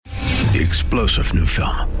the explosive new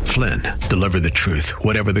film, Flynn, deliver the truth,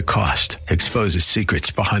 whatever the cost, exposes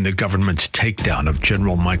secrets behind the government's takedown of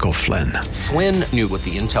General Michael Flynn. Flynn knew what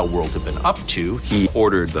the intel world had been up to. He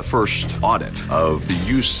ordered the first audit of the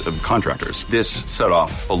use of contractors. This set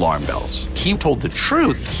off alarm bells. He told the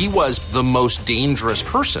truth. He was the most dangerous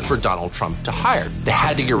person for Donald Trump to hire. They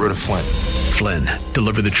had to get rid of Flynn. Flynn,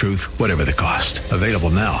 deliver the truth, whatever the cost. Available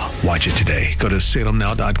now. Watch it today. Go to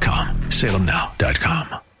salemnow.com.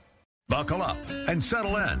 salemnow.com. Buckle up and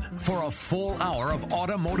settle in for a full hour of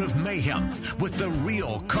automotive mayhem with the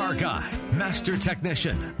real car guy, master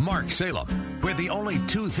technician, Mark Salem, where the only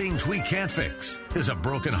two things we can't fix is a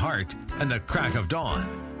broken heart and the crack of dawn.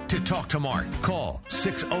 To talk to Mark, call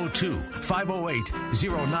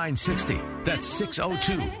 602-508-0960. That's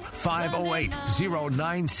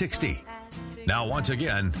 602-508-0960. Now, once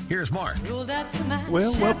again, here's Mark.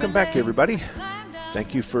 Well, welcome back, everybody.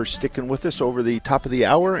 Thank you for sticking with us over the top of the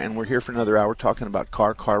hour, and we're here for another hour talking about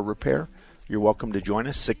car repair. You're welcome to join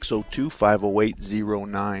us,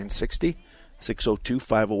 602-508-0960,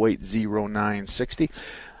 602-508-0960.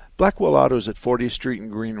 Blackwell Auto's at 40th Street and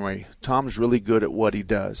Greenway. Tom's really good at what he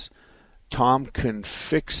does. Tom can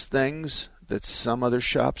fix things that some other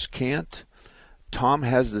shops can't. Tom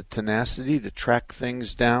has the tenacity to track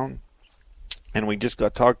things down, and we just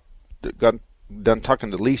got done talking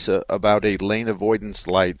to Lisa about a lane avoidance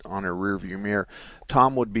light on her rearview mirror.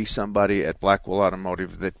 Tom would be somebody at Blackwell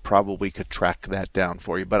Automotive that probably could track that down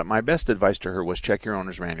for you. But my best advice to her was check your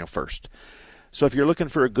owner's manual first. So if you're looking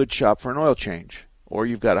for a good shop for an oil change, or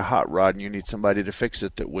you've got a hot rod and you need somebody to fix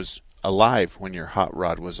it that was alive when your hot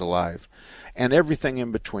rod was alive, and everything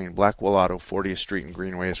in between, Blackwell Auto, 40th Street and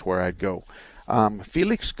Greenway is where I'd go.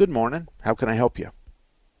 Felix, good morning. How can I help you?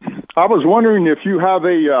 I was wondering if you have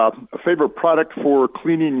a favorite product for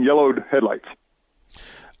cleaning yellowed headlights.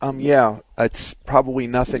 Yeah, it's probably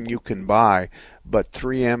nothing you can buy, but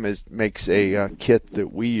 3M makes a kit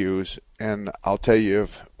that we use, and I'll tell you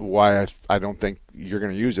why I don't think you're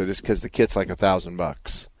going to use it is because the kit's like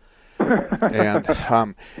 $1,000,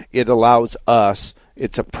 and it allows us.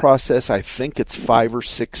 It's a process. I think it's 5 or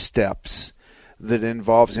 6 steps that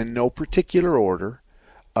involves, in no particular order,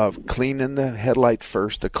 of cleaning the headlight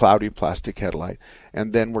first, the cloudy plastic headlight,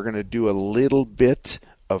 and then we're going to do a little bit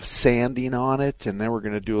of sanding on it, and then we're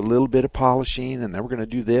going to do a little bit of polishing, and then we're going to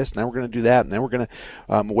do this, and then we're going to do that, and then we're going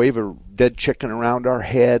to wave a dead chicken around our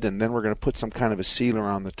head, and then we're going to put some kind of a sealer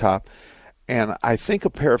on the top. And I think a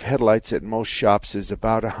pair of headlights at most shops is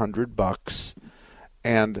about $100.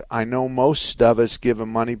 And I know most of us give a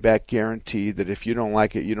money-back guarantee that if you don't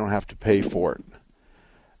like it, you don't have to pay for it.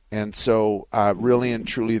 And so really and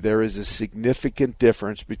truly there is a significant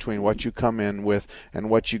difference between what you come in with and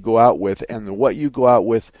what you go out with. And what you go out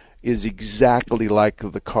with is exactly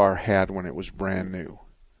like the car had when it was brand new.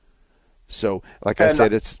 So like I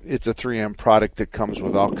said, it's a 3M product that comes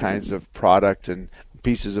with all kinds of product and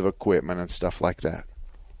pieces of equipment and stuff like that.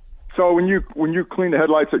 So when you clean the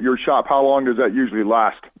headlights at your shop, how long does that usually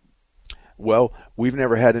last? Well, we've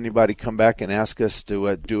never had anybody come back and ask us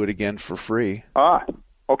to do it again for free.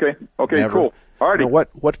 Okay, Never. Cool. All righty. Now,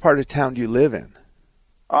 what part of town do you live in?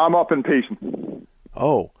 I'm up in Payson.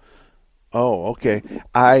 Oh, okay.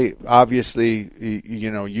 I obviously,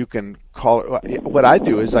 you can call it. What I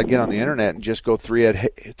do is I get on the internet and just go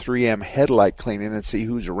 3M headlight cleaning and see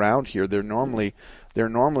who's around here. They're normally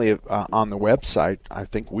on the website. I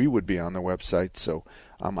think we would be on the website. So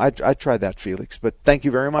I try that, Felix. But thank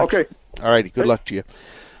you very much. Okay. All righty. Good luck to you.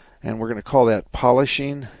 And we're going to call that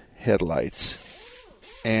polishing headlights.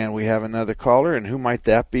 And we have another caller, and who might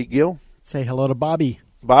that be, Gil? Say hello to Bobby.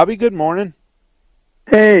 Bobby, good morning.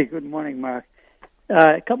 Hey, good morning, Mark.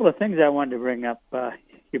 A couple of things I wanted to bring up.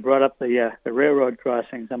 You brought up the railroad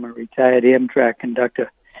crossings. I'm a retired Amtrak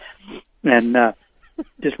conductor, and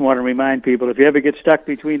just want to remind people, if you ever get stuck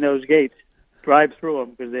between those gates, drive through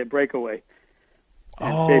them because they're breakaway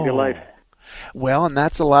and save your life. Well, and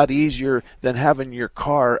that's a lot easier than having your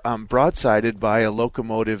car broadsided by a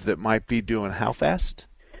locomotive that might be doing how fast?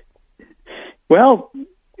 Well,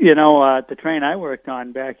 the train I worked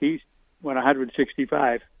on back east went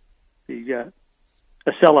 165. The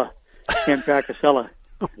Acela, Amtrak Acela.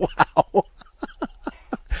 Wow.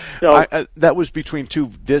 So that was between two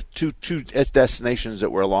destinations that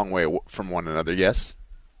were a long way from one another, yes?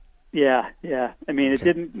 Yeah. I mean, It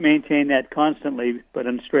didn't maintain that constantly, but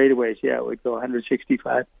in straightaways, it would go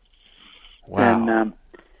 165. Wow. And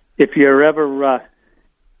if you're ever,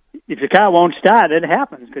 if your car won't start, it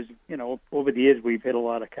happens because, over the years we've hit a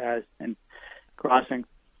lot of cars and crossing.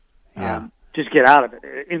 Yeah. Just get out of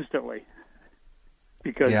it instantly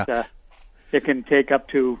because it can take up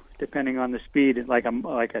to depending on the speed. Like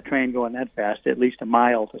a train going that fast, at least a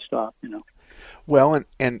mile to stop. Well,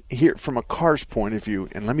 and here from a car's point of view,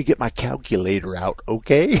 and let me get my calculator out,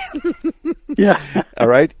 okay? Yeah. All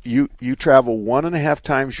right. You travel 1.5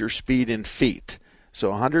 times your speed in feet. So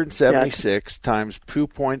 176 times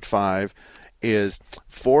 2.5 is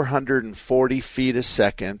 440 feet a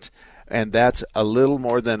second, and that's a little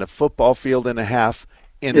more than a football field and a half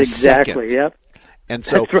in a second. Exactly. Yep. And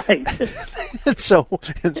so, that's right.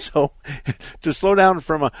 and so, to slow down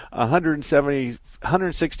from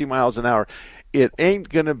 160 miles an hour, it ain't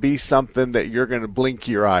going to be something that you're going to blink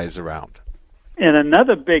your eyes around. And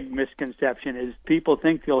another big misconception is people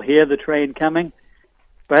think you'll hear the train coming.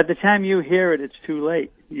 By the time you hear it, it's too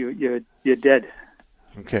late. You're dead.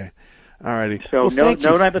 Okay, all righty. So well,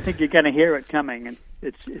 don't ever think you're going to hear it coming, and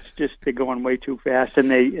it's just they're going way too fast, and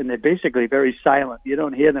they're basically very silent. You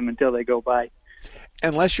don't hear them until they go by.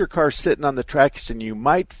 Unless your car's sitting on the tracks, and you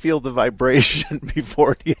might feel the vibration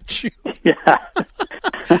before it hits you. Yeah.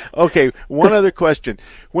 Okay, one other question.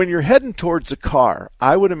 When you're heading towards a car,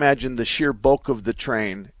 I would imagine the sheer bulk of the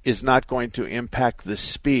train is not going to impact the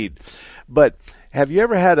speed. But have you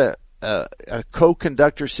ever had a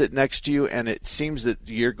co-conductor sit next to you, and it seems that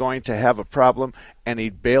you're going to have a problem, and he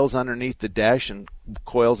bails underneath the dash and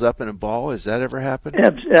coils up in a ball? Has that ever happened?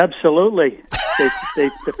 Absolutely.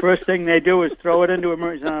 The first thing they do is throw it into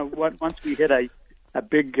emergency. Once we hit a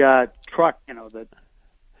big truck,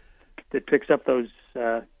 that picks up those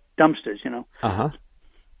dumpsters, Uh-huh.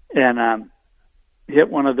 and hit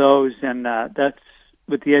one of those, and that's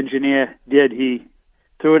what the engineer did. He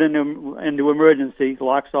threw it into emergency,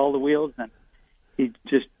 locks all the wheels, and he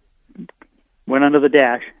just went under the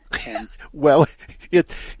dash. And well,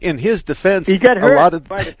 in his defense, he got hurt a lot of,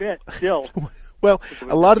 quite a bit still. Well,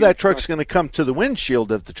 a lot of that truck's going to come to the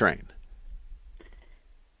windshield of the train.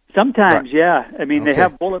 Sometimes, right. Yeah. I mean, Okay. they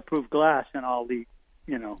have bulletproof glass in all the,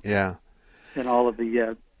 Yeah. in all of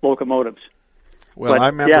the locomotives. Well, but, I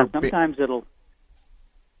remember sometimes it'll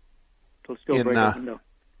still break a window.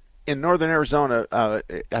 In northern Arizona, I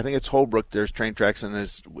think it's Holbrook, there's train tracks, and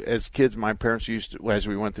as kids, my parents used to, as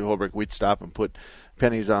we went through Holbrook, we'd stop and put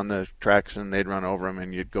pennies on the tracks, and they'd run over them,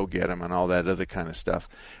 and you'd go get them and all that other kind of stuff.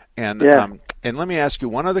 And and let me ask you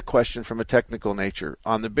one other question from a technical nature.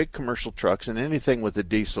 On the big commercial trucks and anything with a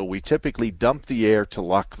diesel, we typically dump the air to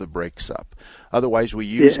lock the brakes up. Otherwise, we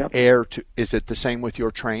use air to. Is it the same with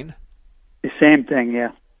your train? The same thing,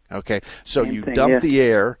 yeah. Okay, so you dump the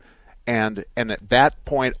air, and at that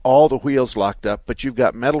point, all the wheels locked up. But you've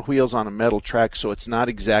got metal wheels on a metal track, so it's not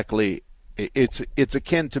exactly. It's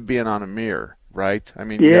akin to being on a mirror, right? I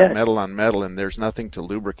mean, you got metal on metal, and there's nothing to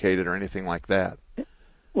lubricate it or anything like that.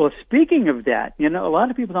 Well, speaking of that, a lot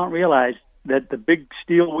of people don't realize that the big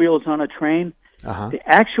steel wheels on a train, the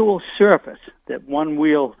actual surface that one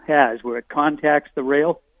wheel has where it contacts the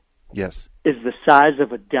rail, yes, is the size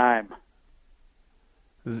of a dime.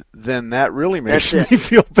 Then that really makes me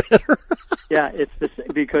feel better. Yeah, it's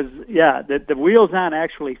because the wheels aren't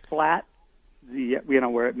actually flat.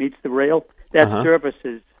 Where it meets the rail, that surface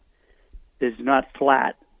is not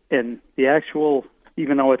flat, and the actual,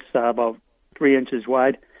 even though it's about 3 inches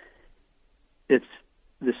wide, it's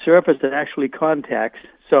the surface that actually contacts.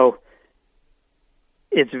 So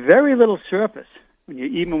it's very little surface. When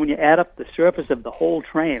you add up the surface of the whole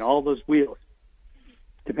train, all those wheels,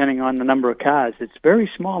 depending on the number of cars, it's a very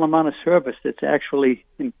small amount of surface that's actually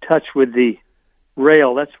in touch with the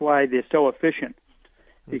rail. That's why they're so efficient,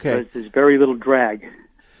 because there's very little drag.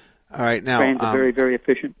 All right, now trains are very, very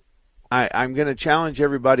efficient. I'm going to challenge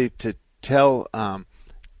everybody to tell.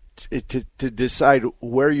 To decide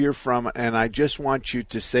where you're from, and I just want you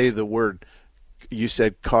to say the word. You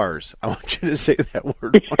said cars. I want you to say that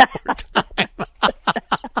word one more time.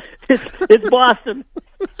 It's Boston.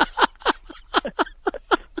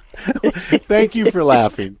 Thank you for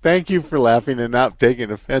laughing. Thank you for laughing and not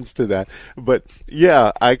taking offense to that. But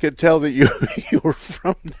yeah, I could tell that you were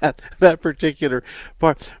from that particular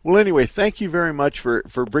part. Well, anyway, thank you very much for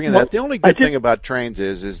bringing that. The only good thing about trains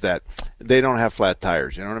is that they don't have flat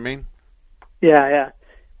tires. You know what I mean? Yeah.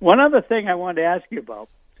 One other thing I wanted to ask you about.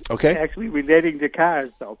 Okay. Actually, relating to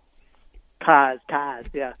cars, though. Cars.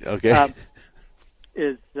 Yeah. Okay.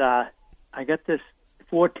 I got this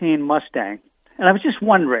 14 Mustang. And I was just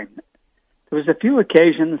wondering, there was a few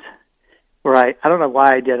occasions where I don't know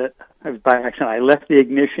why I did it. I was by accident. I left the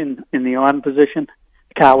ignition in the on position.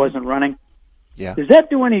 The car wasn't running. Yeah. Does that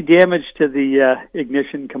do any damage to the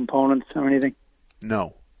ignition components or anything?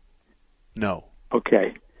 No.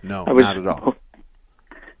 Okay. No, not at all.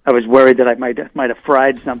 I was worried that I might have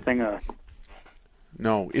fried something.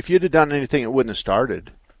 No. If you'd have done anything, it wouldn't have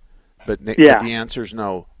started. But the answer is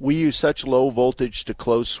no. We use such low voltage to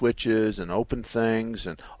close switches and open things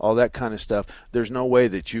and all that kind of stuff. There's no way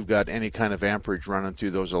that you've got any kind of amperage running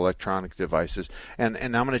through those electronic devices. And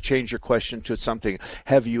I'm going to change your question to something.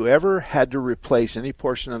 Have you ever had to replace any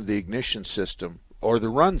portion of the ignition system or the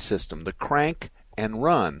run system, the crank and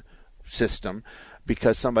run system,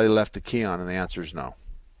 because somebody left the key on? And the answer is no.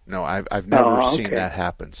 No, I've never seen that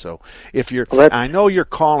happen. So if you're, I know you're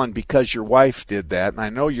calling because your wife did that, and I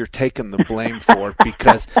know you're taking the blame for it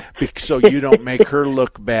because so you don't make her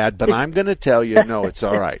look bad. But I'm going to tell you, no, it's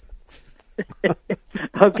all right.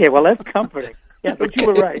 Okay, well, that's comforting. Yeah, but you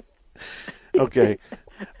were right. Okay.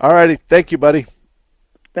 All righty. Thank you, buddy.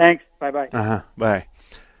 Thanks. Bye-bye. Bye.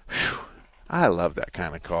 Whew. I love that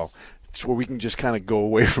kind of call. It's where we can just kind of go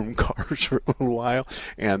away from cars for a little while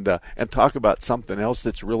and talk about something else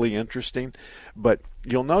that's really interesting. But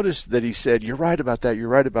you'll notice that he said, "You're right about that. You're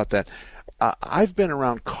right about that." I've been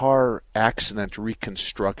around car accident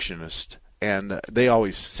reconstructionists, and they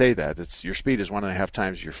always say that it's your speed is 1.5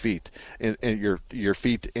 times your feet, and your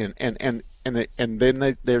feet, and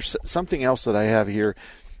then there's something else that I have here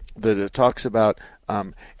that it talks about.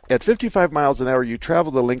 At 55 miles an hour, you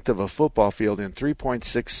travel the length of a football field in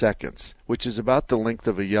 3.6 seconds, which is about the length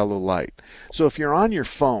of a yellow light. So if you're on your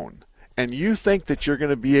phone and you think that you're going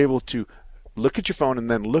to be able to look at your phone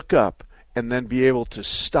and then look up and then be able to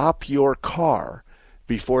stop your car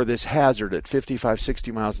before this hazard at 55,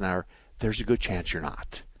 60 miles an hour, there's a good chance you're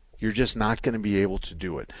not. You're just not going to be able to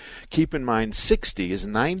do it. Keep in mind, 60 is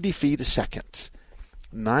 90 feet a second.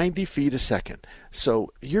 90 feet a second.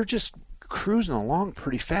 So you're just cruising along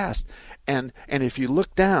pretty fast, and if you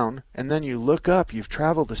look down and then you look up, you've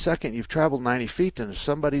traveled a second, you've traveled 90 feet, and if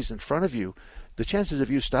somebody's in front of you, the chances of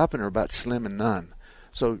you stopping are about slim and none.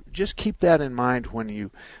 So just keep that in mind when you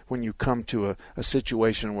come to a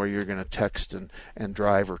situation where you're going to text and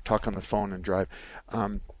drive or talk on the phone and drive.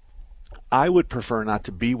 I would prefer not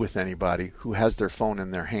to be with anybody who has their phone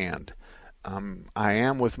in their hand. I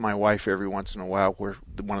am with my wife every once in a while where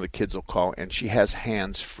one of the kids will call, and she has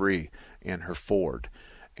hands free in her Ford,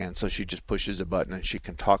 and so she just pushes a button and she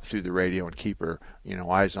can talk through the radio and keep her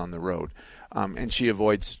eyes on the road, and she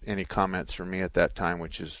avoids any comments from me at that time,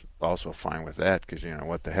 which is also fine with that, because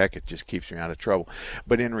what the heck, it just keeps me out of trouble.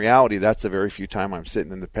 But in reality, that's the very few time I'm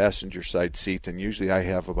sitting in the passenger side seat, and usually I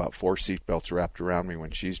have about 4 seat belts wrapped around me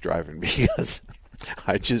when she's driving because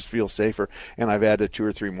I just feel safer, and I've added 2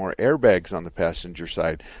 or 3 more airbags on the passenger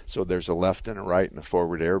side, so there's a left and a right and a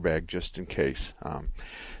forward airbag just in case.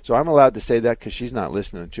 So I'm allowed to say that because she's not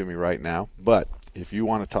listening to me right now. But if you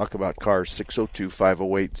want to talk about cars,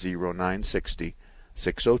 602-508-0960,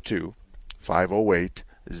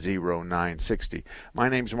 602-508-0960. My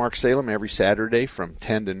name's Mark Salem. Every Saturday from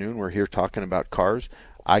 10 to noon, we're here talking about cars.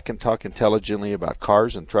 I can talk intelligently about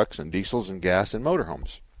cars and trucks and diesels and gas and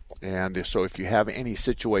motorhomes. And so if you have any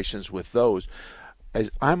situations with those,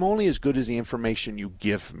 I'm only as good as the information you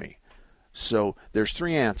give me. So there's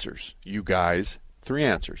 3 answers, you guys. 3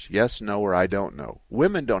 answers. Yes, no, or I don't know.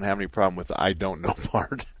 Women don't have any problem with the I don't know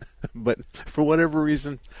part. But for whatever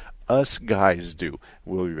reason, us guys do.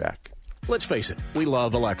 We'll be back. Let's face it, we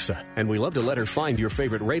love Alexa, and we love to let her find your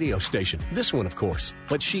favorite radio station. This one, of course.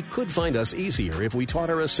 But she could find us easier if we taught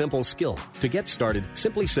her a simple skill. To get started,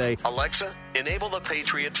 simply say, "Alexa, enable the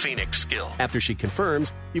Patriot Phoenix skill." After she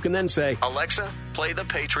confirms, you can then say, "Alexa, play the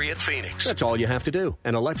Patriot Phoenix." That's all you have to do,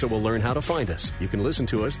 and Alexa will learn how to find us. You can listen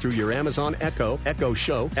to us through your Amazon Echo, Echo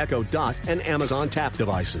Show, Echo Dot, and Amazon Tap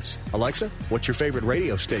devices. Alexa, what's your favorite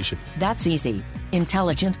radio station? That's easy.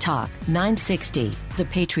 Intelligent Talk, 960, The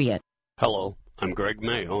Patriot. Hello, I'm Greg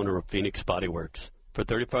May, owner of Phoenix Body Works. For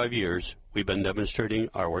 35 years, we've been demonstrating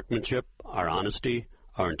our workmanship, our honesty,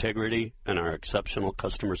 our integrity, and our exceptional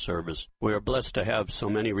customer service. We are blessed to have so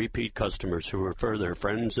many repeat customers who refer their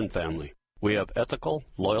friends and family. We have ethical,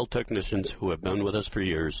 loyal technicians who have been with us for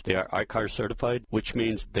years. They are ICAR certified, which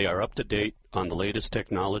means they are up to date on the latest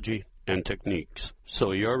technology and techniques,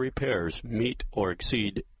 so your repairs meet or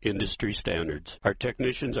exceed industry standards. Our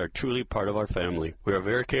technicians are truly part of our family. We are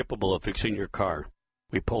very capable of fixing your car.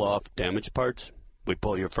 We pull off damaged parts, we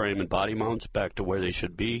pull your frame and body mounts back to where they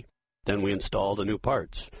should be, then we install the new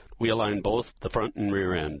parts. We align both the front and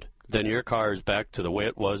rear end. Then your car is back to the way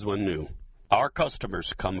it was when new. Our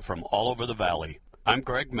customers come from all over the valley. I'm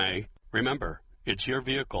Greg May. Remember, it's your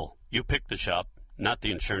vehicle. You pick the shop, not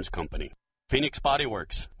the insurance company. Phoenix Body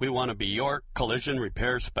Works. We want to be your collision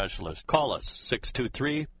repair specialist. Call us,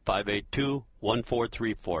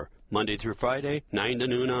 623-582-1434. Monday through Friday, 9 to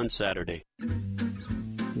noon on Saturday.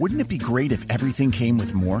 Wouldn't it be great if everything came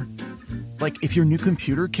with more? Like if your new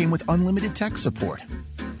computer came with unlimited tech support.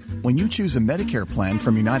 When you choose a Medicare plan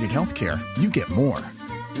from United Healthcare, you get more.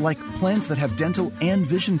 Like plans that have dental and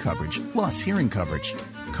vision coverage, plus hearing coverage.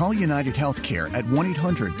 Call United Healthcare at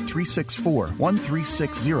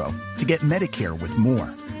 1-800-364-1360 to get Medicare with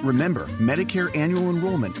more. Remember, Medicare annual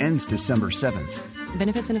enrollment ends December 7th.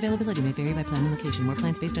 Benefits and availability may vary by plan and location. More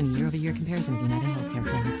plans based on a year-over-year comparison of United Healthcare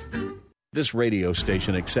plans. This radio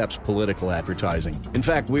station accepts political advertising. In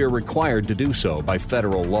fact, we are required to do so by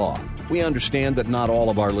federal law. We understand that not all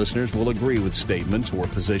of our listeners will agree with statements or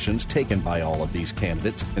positions taken by all of these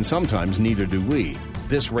candidates, and sometimes neither do we.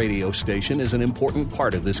 This radio station is an important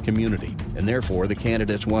part of this community, and therefore the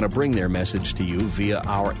candidates want to bring their message to you via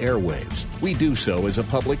our airwaves. We do so as a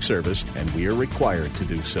public service, and we are required to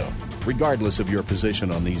do so. Regardless of your position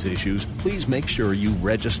on these issues, please make sure you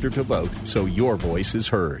register to vote so your voice is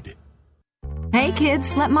heard. Hey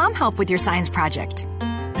kids, let Mom help with your science project.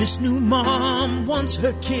 This new mom wants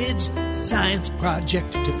her kids' science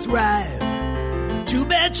project to thrive. Too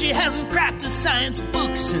bad she hasn't cracked a science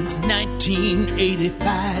book since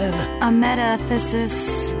 1985. A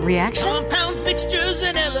metathesis reaction? Compounds, mixtures,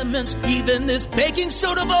 and elements. Even this baking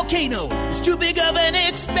soda volcano is too big of an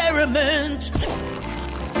experiment.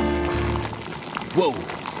 Whoa.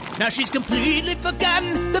 Now she's completely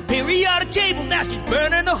forgotten the periodic table. Now she's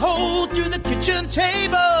burning a hole through the kitchen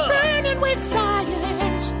table. Burning with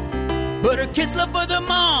science. But her kids' love for the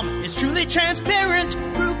mom is truly transparent.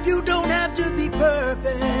 Proof you don't have to be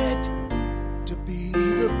perfect to be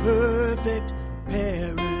the perfect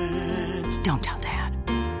parent. Don't tell Dad.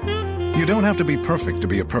 You don't have to be perfect to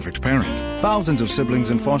be a perfect parent. Thousands of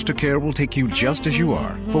siblings in foster care will take you just as you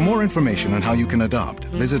are. For more information on how you can adopt,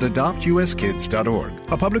 visit adoptuskids.org.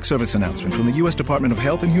 A public service announcement from the U.S. Department of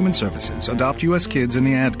Health and Human Services, Adopt U.S. Kids, and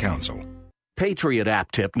the Ad Council. Patriot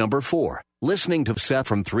app tip number 4. Listening to Seth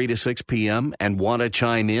from 3 to 6 p.m. and want to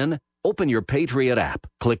chime in? Open your Patriot app,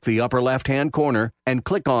 click the upper left-hand corner, and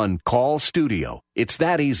click on Call Studio. It's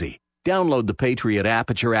that easy. Download the Patriot app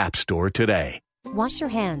at your app store today. Wash your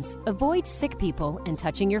hands, avoid sick people, and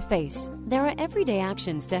touching your face. There are everyday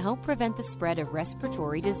actions to help prevent the spread of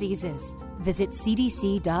respiratory diseases. Visit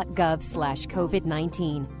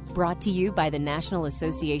cdc.gov/COVID-19. Brought to you by the National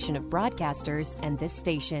Association of Broadcasters and this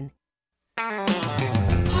station.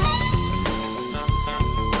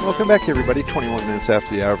 Welcome back, everybody. 21 minutes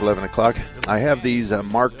after the hour of 11 o'clock. I have these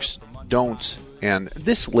Mark's Don'ts. And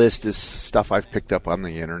this list is stuff I've picked up on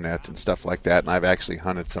the internet and stuff like that, and I've actually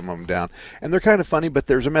hunted some of them down. And they're kind of funny, but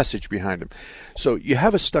there's a message behind them. So you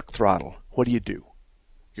have a stuck throttle. What do?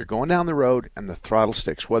 You're going down the road, and the throttle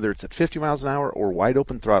sticks, whether it's at 50 miles an hour or wide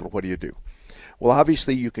open throttle. What do? Well,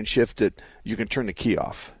 obviously, you can shift it. You can turn the key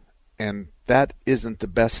off. And that isn't the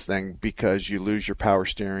best thing because you lose your power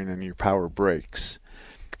steering and your power brakes.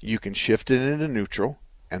 You can shift it into neutral,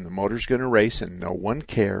 and the motor's going to race, and no one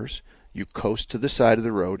cares. You coast to the side of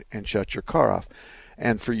the road and shut your car off.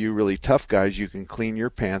 And for you really tough guys, you can clean your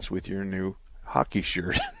pants with your new hockey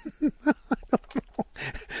shirt. I don't know.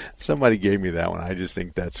 Somebody gave me that one. I just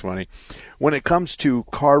think that's funny. When it comes to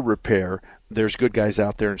car repair, there's good guys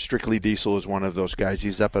out there, and Strictly Diesel is one of those guys.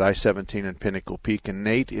 He's up at I-17 in Pinnacle Peak, and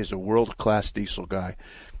Nate is a world-class diesel guy.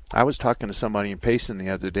 I was talking to somebody in Payson the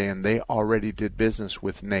other day, and they already did business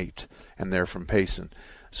with Nate, and they're from Payson.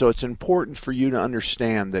 So it's important for you to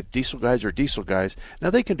understand that diesel guys are diesel guys.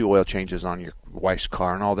 Now, they can do oil changes on your wife's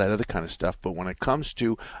car and all that other kind of stuff, but when it comes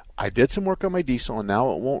to, I did some work on my diesel and now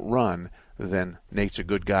it won't run, then Nate's a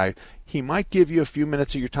good guy. He might give you a few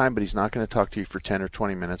minutes of your time, but he's not going to talk to you for 10 or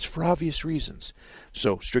 20 minutes for obvious reasons.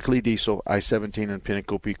 So Strictly Diesel, I-17 and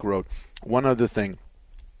Pinnacle Peak Road. One other thing,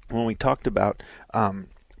 when we talked about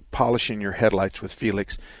polishing your headlights with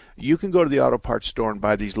Felix, you can go to the auto parts store and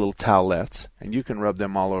buy these little towelettes, and you can rub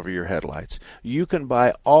them all over your headlights. You can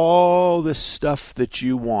buy all the stuff that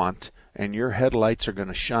you want, and your headlights are going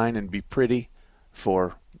to shine and be pretty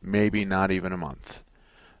for maybe not even a month.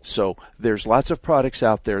 So there's lots of products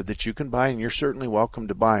out there that you can buy, and you're certainly welcome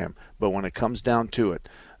to buy them. But when it comes down to it,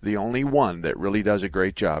 the only one that really does a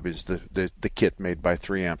great job is the kit made by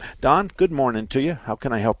 3M. Don, good morning to you. How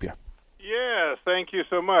can I help you? Yes, thank you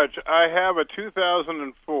so much. I have a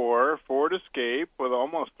 2004 Ford Escape with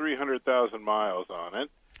almost 300,000 miles on it.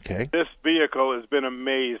 Okay. This vehicle has been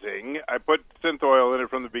amazing. I put synth oil in it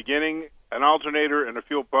from the beginning, an alternator, and a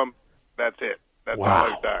fuel pump. That's it. That's all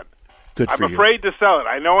I've done. Good for you. I'm afraid to sell it.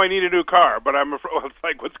 I know I need a new car, but I'm afraid, well, it's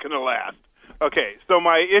like, what's going to last? Okay, so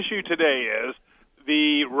my issue today is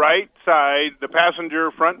the right side, the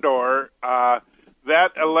passenger front door,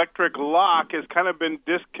 that electric lock has kind of been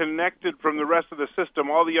disconnected from the rest of the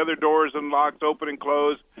system. All the other doors and locks open and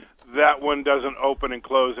close. That one doesn't open and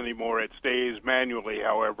close anymore. It stays manually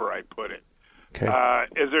however I put it. Okay.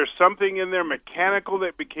 Is there something in there mechanical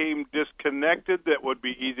that became disconnected that would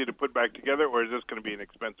be easy to put back together, or is this going to be an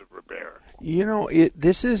expensive repair?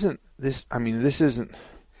 This isn't.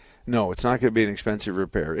 No, it's not going to be an expensive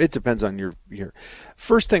repair. It depends on your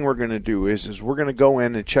first thing we're going to do is we're going to go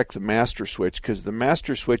in and check the master switch, because the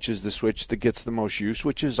master switch is the switch that gets the most use,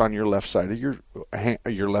 which is on your left side of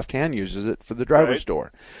your left hand uses it for the driver's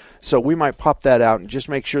door. So we might pop that out and just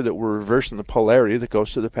make sure that we're reversing the polarity that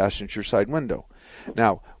goes to the passenger side window.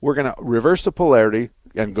 Now, we're going to reverse the polarity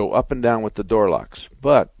and go up and down with the door locks.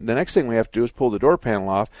 But the next thing we have to do is pull the door panel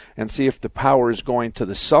off and see if the power is going to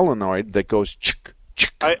the solenoid that goes chick.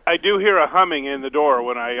 I do hear a humming in the door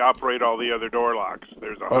when I operate all the other door locks.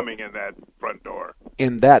 There's a humming in that front door.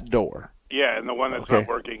 In that door? Yeah, and the one that's not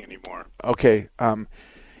working anymore. Okay.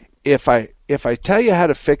 If I tell you how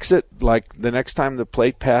to fix it, like the next time the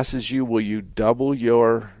plate passes you, will you double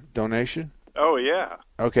your donation? Oh, yeah.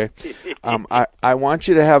 Okay. I want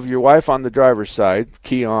you to have your wife on the driver's side,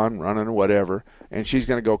 key on, running or whatever, and she's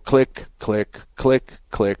going to go click, click, click,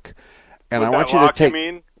 click. And With I want that you lock, to take. You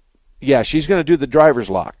mean? Yeah, she's going to do the driver's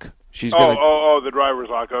lock. She's going to. Oh, the driver's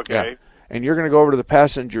lock. Okay. Yeah. And you're going to go over to the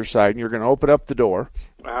passenger side, and you're going to open up the door.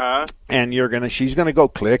 Uh-huh. And she's going to go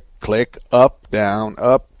click, click, up, down,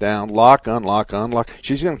 lock, unlock, unlock.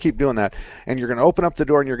 She's going to keep doing that. And you're going to open up the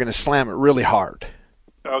door, and you're going to slam it really hard.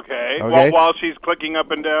 Okay. While she's clicking up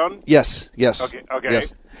and down? Yes. Okay.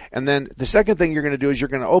 Yes. And then the second thing you're going to do is you're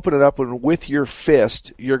going to open it up, and with your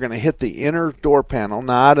fist, you're going to hit the inner door panel,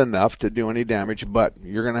 not enough to do any damage, but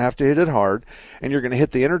you're going to have to hit it hard, and you're going to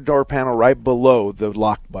hit the inner door panel right below the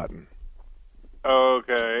lock button.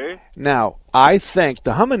 Okay. Now, I think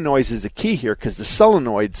the humming noise is the key here, because the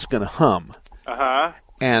solenoid's going to hum. Uh-huh.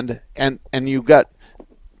 And you've got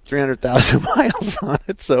 300,000 miles on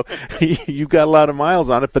it, so you've got a lot of miles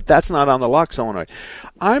on it, but that's not on the lock solenoid.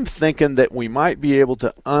 I'm thinking that we might be able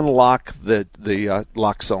to unlock the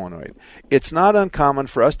lock solenoid. It's not uncommon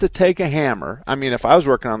for us to take a hammer. I mean, if I was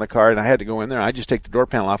working on the car and I had to go in there, I just take the door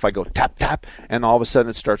panel off, I go tap, tap, and all of a sudden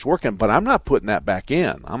it starts working, but I'm not putting that back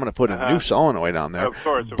in. I'm going to put a new solenoid on there. Of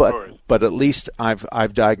course. But at least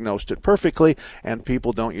I've diagnosed it perfectly, and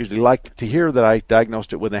people don't usually like to hear that I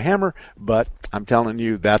diagnosed it with a hammer, but I'm telling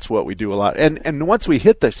you that's what we do a lot. And once we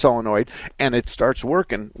hit the solenoid and it starts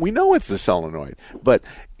working, we know it's the solenoid. But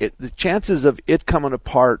the chances of it coming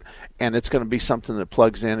apart and it's going to be something that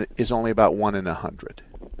plugs in is only about 1 in 100.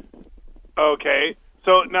 Okay.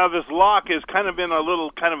 So now this lock is kind of in a little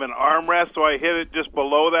kind of an armrest, so I hit it just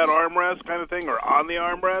below that armrest kind of thing, or on the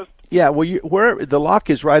armrest? Yeah, well, where the lock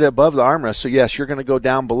is right above the armrest, so yes, you're going to go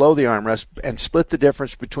down below the armrest and split the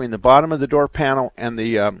difference between the bottom of the door panel and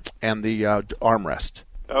the armrest.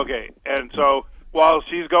 Okay, and so while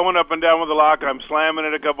she's going up and down with the lock, I'm slamming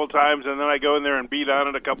it a couple times, and then I go in there and beat on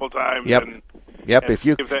it a couple times. Yep. Yep.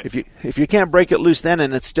 If you can't break it loose then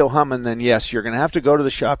and it's still humming, then yes, you're going to have to go to the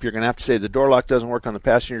shop. You're going to have to say the door lock doesn't work on the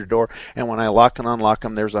passenger door, and when I lock and unlock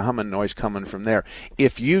them, there's a humming noise coming from there.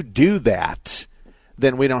 If you do that,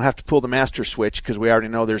 then we don't have to pull the master switch because we already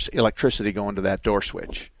know there's electricity going to that door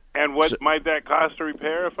switch. And what might that cost to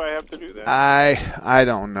repair if I have to do that? I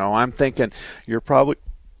don't know. I'm thinking it's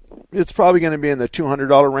probably going to be in the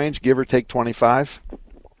 $200 range, give or take $25.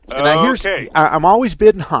 And I'm always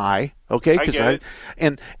bidding high, okay? So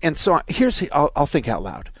I'll think out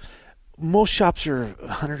loud. Most shops are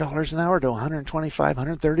 $100 an hour to $125,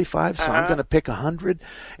 $135, so I'm going to pick $100,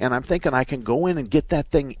 and I'm thinking I can go in and get that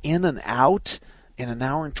thing in and out in an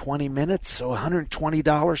hour and 20 minutes, so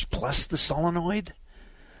 $120 plus the solenoid.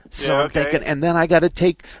 So I'm thinking, and then I got to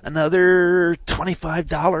take another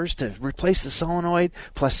 $25 to replace the solenoid,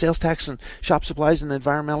 plus sales tax and shop supplies and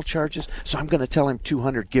environmental charges. So I'm going to tell him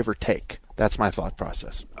 $200, give or take. That's my thought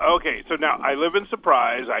process. Okay, so now I live in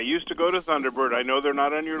Surprise. I used to go to Thunderbird. I know they're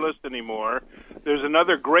not on your list anymore. There's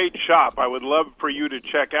another great shop I would love for you to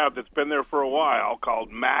check out that's been there for a while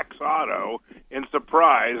called Max Auto in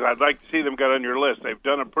Surprise. I'd like to see them get on your list. They've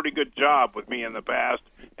done a pretty good job with me in the past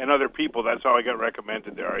and other people. That's how I got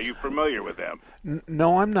recommended there. Are you familiar with them?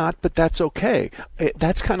 No, I'm not, but that's okay.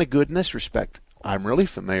 That's kind of good in this respect. I'm really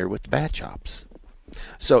familiar with the bad shops.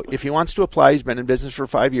 So if he wants to apply, he's been in business for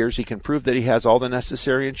 5 years. He can prove that he has all the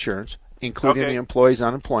necessary insurance, including the employee's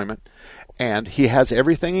unemployment, and he has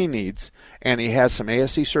everything he needs, and he has some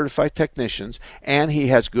ASE certified technicians, and he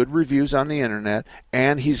has good reviews on the internet,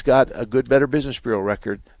 and he's got a good Better Business Bureau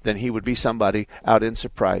record, then he would be somebody out in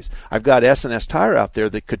Surprise. I've got S&S Tire out there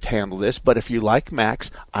that could handle this, but if you like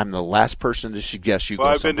Max, I'm the last person to suggest you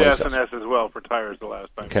go someplace else. I've been to S&S as well for tires the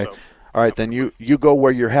last time. Okay. So. All right, then you go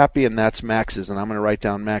where you're happy, and that's Max's, and I'm going to write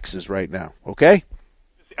down Max's right now. Okay?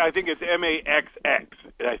 I think it's MAXX.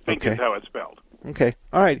 I think is how it's spelled. Okay.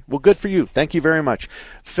 All right. Well, good for you. Thank you very much.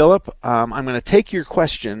 Philip, I'm going to take your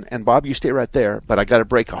question, and Bob, you stay right there, but I got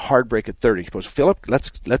to a hard break at 30. So, Philip,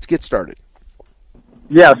 let's get started.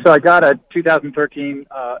 Yeah, so I got a 2013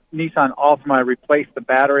 Nissan Altima. I replaced the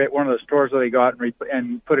battery at one of the stores where they go out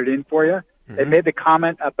and put it in for you. Mm-hmm. They made the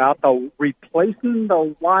comment about replacing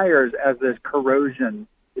the wires as there's corrosion.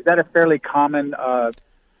 Is that a fairly common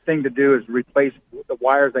thing to do, is replace the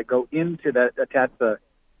wires that go into that, attach the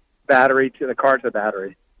battery to the car to the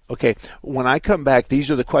battery? Okay, when I come back,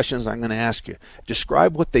 these are the questions I'm going to ask you.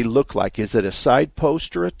 Describe what they look like. Is it a side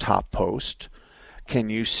post or a top post? Can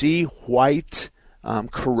you see white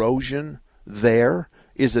corrosion there?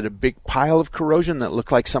 Is it a big pile of corrosion that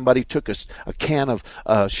looked like somebody took a can of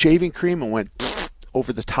shaving cream and went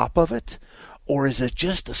over the top of it? Or is it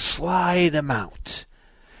just a slight amount?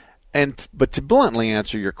 But to bluntly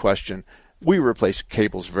answer your question, we replace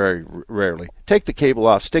cables very rarely. Take the cable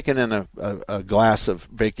off, stick it in a glass of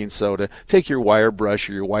baking soda, take your wire brush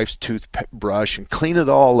or your wife's toothbrush and clean it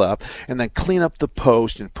all up, and then clean up the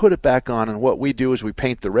post and put it back on. And what we do is we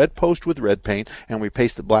paint the red post with red paint, and we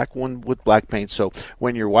paste the black one with black paint. So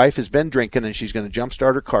when your wife has been drinking and she's going to jump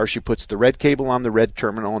start her car, she puts the red cable on the red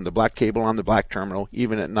terminal and the black cable on the black terminal.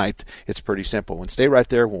 Even at night, it's pretty simple. And stay right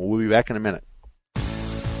there. We'll be back in a minute.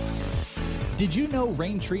 Did you know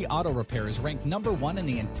Raintree Auto Repair is ranked #1 in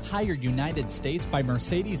the entire United States by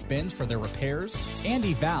Mercedes-Benz for their repairs?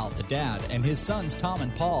 Andy Val, the dad, and his sons Tom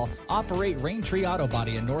and Paul operate Raintree Auto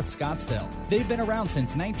Body in North Scottsdale. They've been around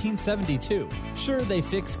since 1972. Sure, they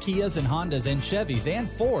fix Kias and Hondas and Chevys and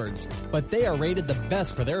Fords, but they are rated the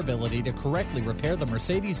best for their ability to correctly repair the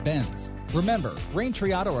Mercedes-Benz. Remember,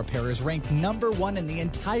 Raintree Auto Repair is ranked #1 in the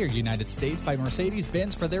entire United States by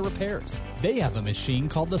Mercedes-Benz for their repairs. They have a machine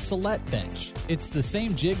called the Select Bench. It's the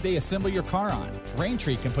same jig they assemble your car on.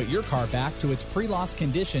 Raintree can put your car back to its pre-loss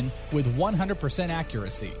condition with 100%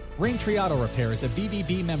 accuracy. Raintree Auto Repair is a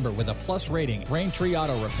BBB member with a plus rating. Raintree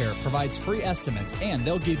Auto Repair provides free estimates, and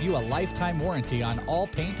they'll give you a lifetime warranty on all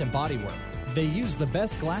paint and bodywork. They use the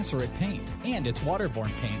best Glasserit paint, and it's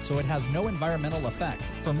waterborne paint, so it has no environmental effect.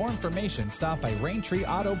 For more information, stop by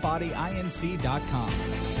RaintreeAutoBodyInc.com.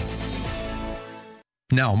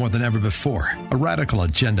 Now more than ever before, a radical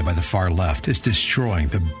agenda by the far left is destroying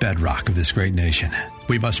the bedrock of this great nation.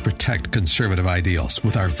 We must protect conservative ideals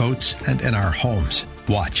with our votes and in our homes.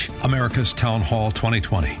 Watch America's Town Hall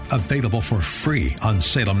 2020, available for free on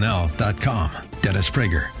salemnow.com. Dennis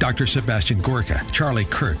Prager, Dr. Sebastian Gorka, Charlie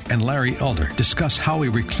Kirk, and Larry Elder discuss how we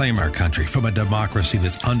reclaim our country from a democracy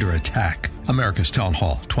that's under attack. America's Town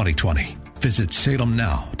Hall 2020. Visit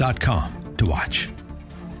salemnow.com to watch.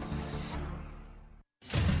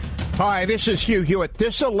 Hi, this is Hugh Hewitt.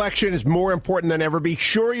 This election is more important than ever. Be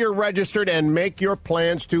sure you're registered and make your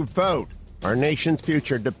plans to vote. Our nation's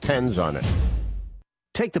future depends on it.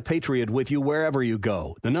 Take the Patriot with you wherever you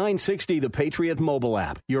go. The 960 The Patriot mobile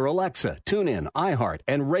app, your Alexa, TuneIn, iHeart,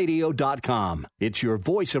 and radio.com. It's your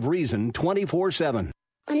voice of reason 24/7.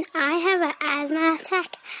 When I have an asthma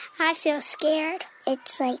attack, I feel scared.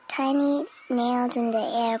 It's like tiny nails in the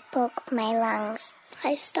air poke my lungs.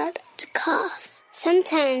 I start to cough.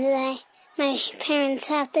 Sometimes my parents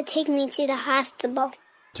have to take me to the hospital.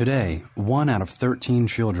 Today, 1 out of 13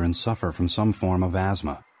 children suffer from some form of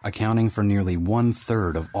asthma, accounting for nearly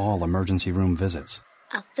 1/3 of all emergency room visits.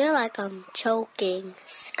 I feel like I'm choking.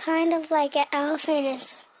 It's kind of like an elephant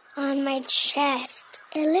is on my chest.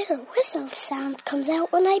 A little whistle sound comes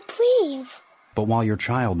out when I breathe. But while your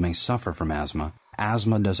child may suffer from asthma,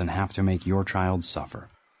 asthma doesn't have to make your child suffer.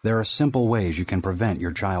 There are simple ways you can prevent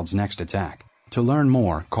your child's next attack. To learn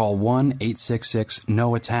more, call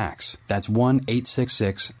 1-866-NO-ATTACKS. That's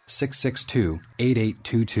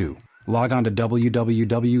 1-866-662-8822. Log on to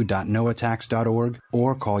www.noattacks.org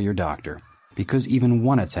or call your doctor, because even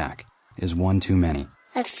one attack is one too many.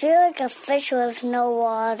 I feel like a fish with no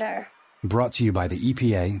water. Brought to you by the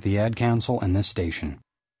EPA, the Ad Council, and this station.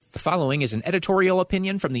 The following is an editorial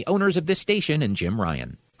opinion from the owners of this station and Jim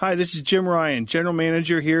Ryan. Hi, this is Jim Ryan, General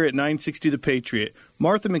Manager here at 960 The Patriot.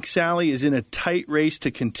 Martha McSally is in a tight race to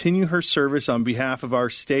continue her service on behalf of our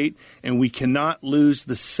state, and we cannot lose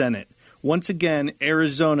the Senate. Once again,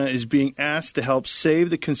 Arizona is being asked to help save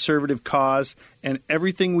the conservative cause and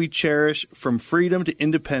everything we cherish, from freedom to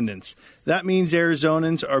independence. That means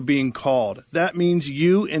Arizonans are being called. That means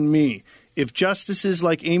you and me. If justices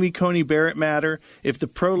like Amy Coney Barrett matter, if the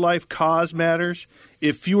pro-life cause matters,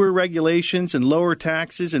 if fewer regulations and lower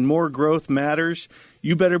taxes and more growth matters,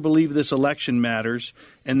 you better believe this election matters,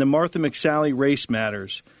 and the Martha McSally race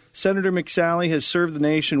matters. Senator McSally has served the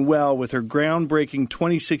nation well with her groundbreaking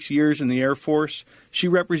 26 years in the Air Force. She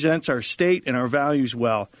represents our state and our values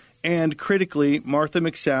well. And critically, Martha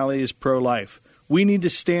McSally is pro-life. We need to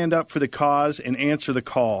stand up for the cause and answer the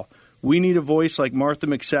call. We need a voice like Martha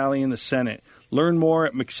McSally in the Senate. Learn more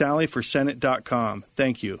at McSallyForSenate.com.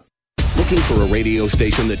 Thank you. Looking for a radio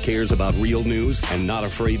station that cares about real news and not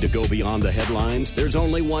afraid to go beyond the headlines? There's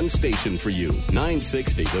only one station for you,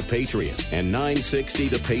 960 The Patriot and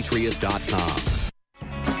 960thepatriot.com.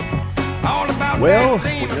 Well,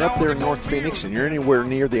 when you're up there in North Phoenix and you're anywhere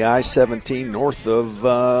near the I-17 north of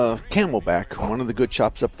Camelback, one of the good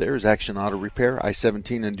shops up there is Action Auto Repair,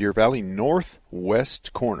 I-17 in Deer Valley,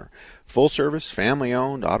 northwest corner. Full-service,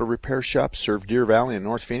 family-owned auto repair shop, served Deer Valley and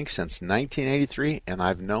North Phoenix since 1983, and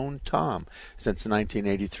I've known Tom since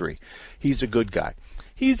 1983. He's a good guy.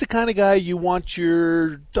 He's the kind of guy you want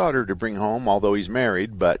your daughter to bring home, although he's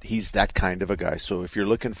married, but he's that kind of a guy. So if you're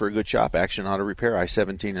looking for a good shop, Action Auto Repair,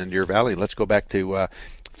 I-17 in Deer Valley. Let's go back to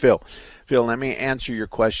Phil. Phil, let me answer your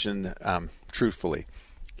question truthfully.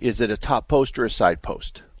 Is it a top post or a side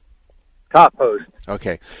post? Top post.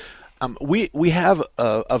 Okay. We have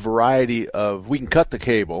a variety of, we can cut the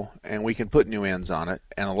cable and we can put new ends on it,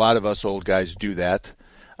 and a lot of us old guys do that.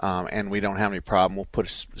 And we don't have any problem.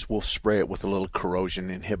 We'll spray it with a little corrosion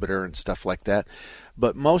inhibitor and stuff like that.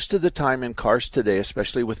 But most of the time in cars today,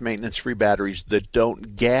 especially with maintenance-free batteries that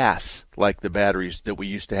don't gas like the batteries that we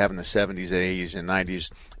used to have in the 70s, 80s, and 90s,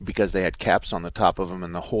 because they had caps on the top of them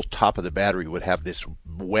and the whole top of the battery would have this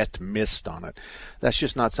wet mist on it. That's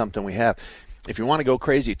just not something we have. If you want to go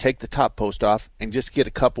crazy, take the top post off and just get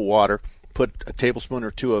a cup of water, put a tablespoon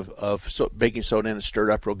or two of baking soda in and stir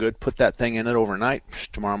it up real good. Put that thing in it overnight.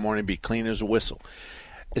 Tomorrow morning, be clean as a whistle.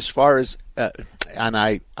 As far as, and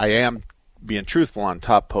I am being truthful on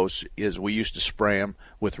top posts, is we used to spray them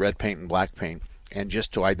with red paint and black paint, and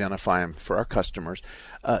just to identify them for our customers.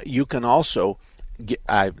 You can also get,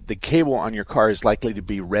 the cable on your car is likely to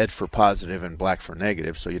be red for positive and black for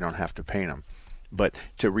negative, so you don't have to paint them. But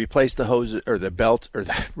to replace the hose or the belt or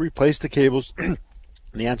replace the cables.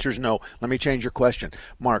 The answer is no. Let me change your question.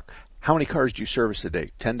 Mark, how many cars do you service a day?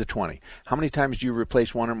 10 to 20. How many times do you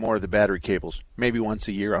replace one or more of the battery cables? Maybe once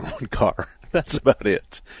a year on one car. That's about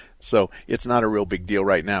it. So it's not a real big deal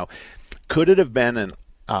right now. Could it have been an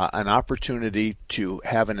opportunity to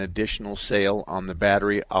have an additional sale on the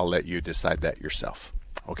battery? I'll let you decide that yourself.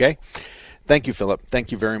 Okay? Thank you, Philip.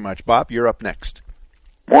 Thank you very much. Bob, you're up next.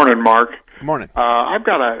 Morning, Mark. Good morning. I've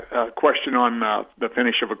got a question on the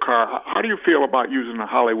finish of a car. How do you feel about using a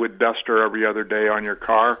Hollywood Duster every other day on your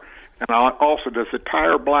car? And also, does the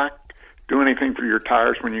tire black do anything for your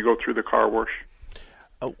tires when you go through the car wash?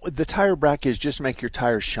 The tire black is just make your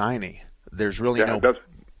tires shiny. There's really no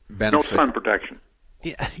benefit. No sun protection.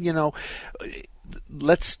 Yeah, you know,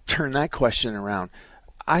 let's turn that question around.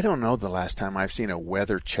 I don't know the last time I've seen a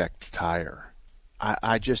weather-checked tire.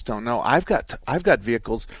 I just don't know. I've got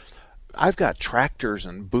vehicles. I've got tractors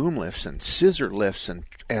and boom lifts and scissor lifts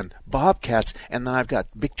and bobcats, and then I've got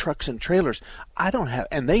big trucks and trailers. I don't have,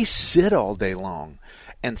 and they sit all day long,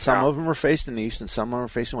 and some of them are facing east and some of them are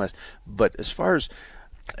facing west. But as far as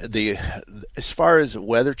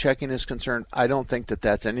weather checking is concerned, I don't think that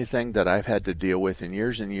that's anything that I've had to deal with in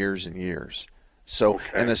years and years and years. So,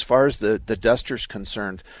 and as far as the Duster's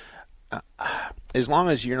concerned, as long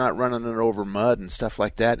as you're not running it over mud and stuff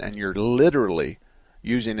like that, and you're literally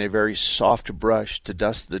using a very soft brush to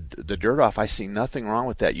dust the dirt off, I see nothing wrong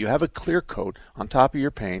with that. You have a clear coat on top of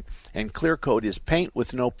your paint, and clear coat is paint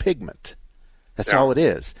with no pigment. That's all it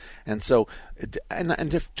is. And so,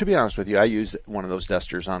 to be honest with you, I use one of those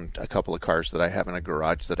dusters on a couple of cars that I have in a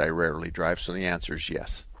garage that I rarely drive, so the answer is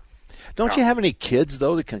yes. Don't you have any kids,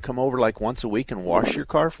 though, that can come over like once a week and wash your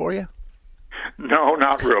car for you? No,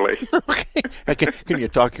 not really. Okay. Can you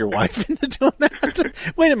talk your wife into doing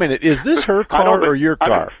that? Wait a minute. Is this her car or your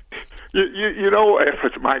car? You know, if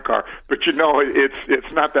it's my car, but you know,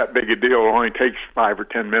 it's not that big a deal. It only takes 5 or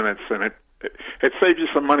 10 minutes, and it saves you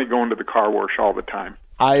some money going to the car wash all the time.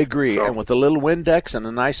 I agree. So, and with a little Windex and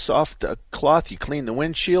a nice soft cloth, you clean the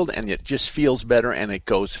windshield, and it just feels better, and it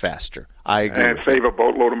goes faster. I agree. And save a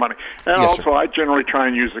boatload of money. And yes, also, sir. I generally try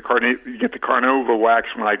and use get the Carnauba wax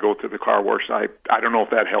when I go to the car wash. I don't know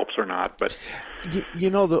if that helps or not, but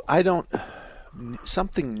you know,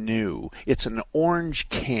 something new. It's an orange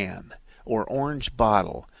can or orange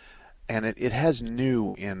bottle, and it has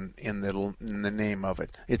new in the name of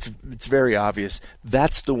it. It's very obvious.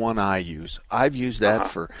 That's the one I use. I've used that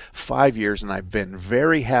for 5 years, and I've been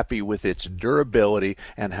very happy with its durability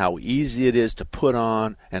and how easy it is to put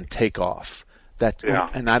on and take off.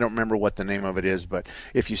 And I don't remember what the name of it is, but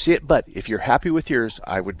if you see it, but if you're happy with yours,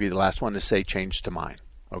 I would be the last one to say change to mine.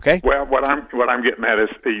 Okay? Well, what I'm getting at is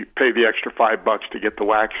you pay the extra $5 to get the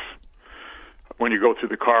wax when you go through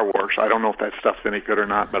the car wash. I don't know if that stuff's any good or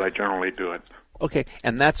not, but I generally do it. Okay,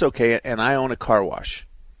 and that's okay. And I own a car wash.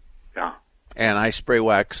 Yeah. And I spray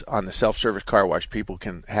wax on the self-service car wash. People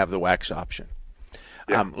can have the wax option.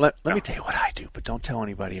 Yeah. Let me tell you what I do, but don't tell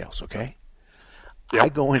anybody else, okay? Yep. I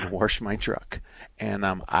go in and wash my truck, and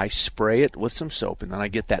I spray it with some soap, and then I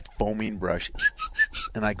get that foaming brush,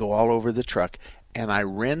 and I go all over the truck, and I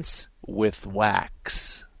rinse with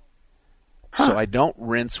wax. So I don't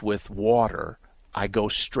rinse with water. I go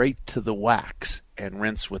straight to the wax and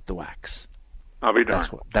rinse with the wax. I'll be darned.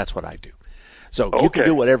 That's what I do. So you can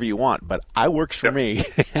do whatever you want, but it works for me.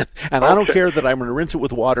 and I don't care that I'm going to rinse it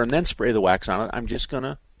with water and then spray the wax on it. I'm just going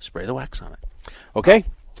to spray the wax on it. Okay?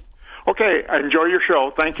 Okay. Enjoy your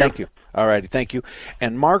show. Thank you. Thank you. All righty. Thank you.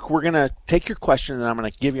 And, Mark, we're going to take your question, and I'm going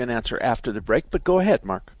to give you an answer after the break. But go ahead,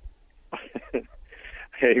 Mark.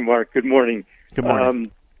 Hey, Mark. Good morning. Good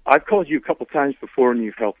morning. I've called you a couple times before, and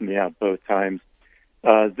you've helped me out both times.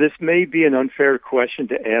 This may be an unfair question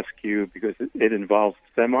to ask you because it involves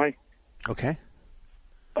semi. Okay.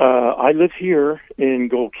 I live here in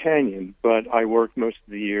Gold Canyon, but I work most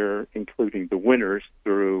of the year, including the winters,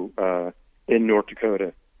 through in North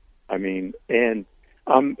Dakota.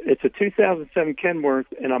 It's a 2007 Kenworth,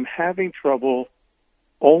 and I'm having trouble.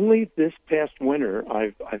 Only this past winter,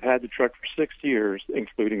 I've had the truck for 6 years,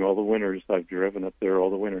 including all the winters. I've driven up there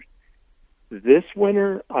all the winters. This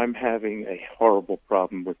winter, I'm having a horrible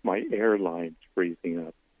problem with my air lines freezing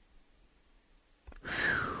up.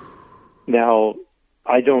 Now,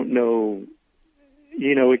 I don't know,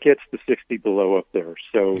 it gets to 60 below up there,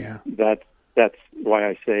 so that's why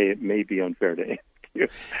I say it may be unfair to ask you.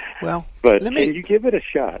 Well, but can you give it a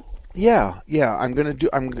shot? Yeah. I'm going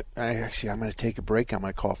to take a break. I'm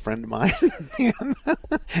going to call a friend of mine,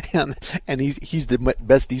 and he's the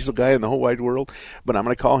best diesel guy in the whole wide world. But I'm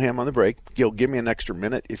going to call him on the break. He'll give me an extra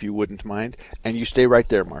minute if you wouldn't mind, and you stay right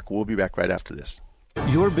there, Mark. We'll be back right after this.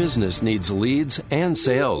 Your business needs leads and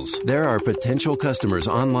sales. There are potential customers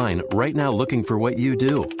online right now looking for what you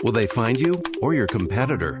do. Will they find you or your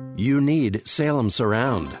competitor? You need Salem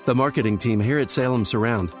Surround. The marketing team here at Salem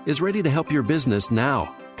Surround is ready to help your business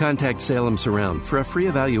now. Contact Salem Surround for a free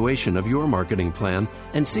evaluation of your marketing plan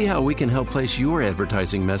and see how we can help place your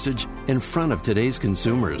advertising message in front of today's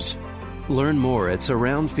consumers. Learn more at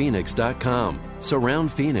surroundphoenix.com.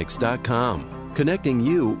 Surroundphoenix.com. Connecting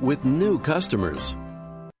you with new customers.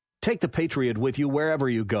 Take the Patriot with you wherever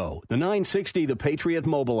you go. The 960 The Patriot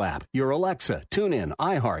mobile app, your Alexa, TuneIn,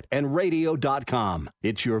 iHeart, and radio.com.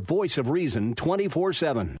 It's your voice of reason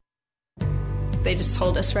 24/7. They just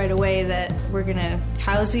told us right away that we're going to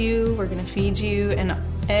house you, we're going to feed you, and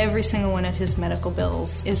every single one of his medical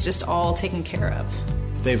bills is just all taken care of.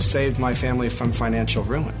 They've saved my family from financial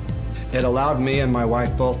ruin. It allowed me and my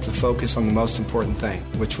wife both to focus on the most important thing,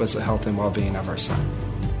 which was the health and well-being of our son.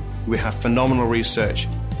 We have phenomenal research,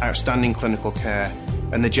 outstanding clinical care,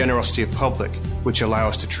 and the generosity of public, which allow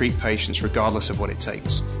us to treat patients regardless of what it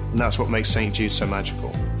takes. And that's what makes St. Jude so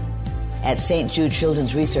magical. At St. Jude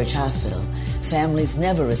Children's Research Hospital, families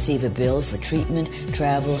never receive a bill for treatment,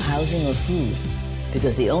 travel, housing, or food,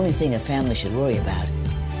 because the only thing a family should worry about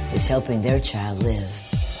is helping their child live.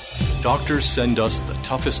 Doctors send us the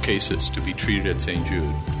toughest cases to be treated at St.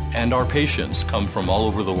 Jude, and our patients come from all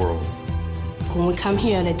over the world. When we come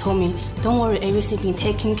here, they told me, don't worry, everything's been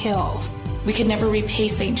taken care of. We could never repay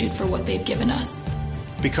St. Jude for what they've given us.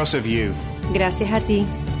 Because of you. Gracias a ti.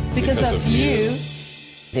 Because of you.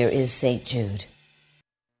 There is St. Jude.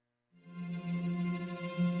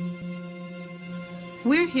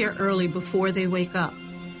 We're here early before they wake up.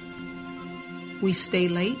 We stay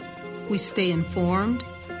late. We stay informed.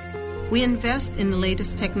 We invest in the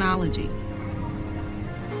latest technology.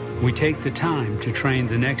 We take the time to train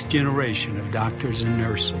the next generation of doctors and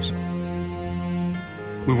nurses.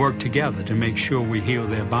 We work together to make sure we heal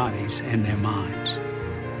their bodies and their minds.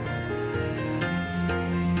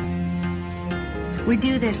 We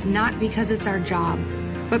do this not because it's our job,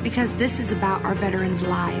 but because this is about our veterans'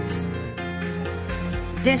 lives.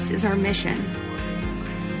 This is our mission.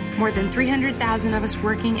 More than 300,000 of us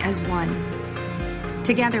working as one,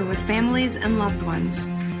 together with families and loved ones.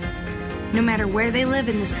 No matter where they live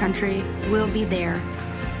in this country, we'll be there.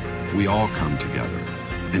 We all come together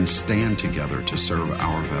and stand together to serve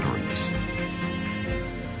our veterans.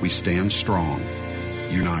 We stand strong,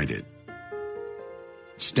 united.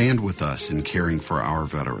 Stand with us in caring for our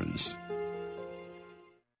veterans.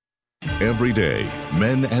 Every day,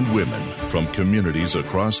 men and women from communities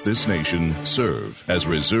across this nation serve as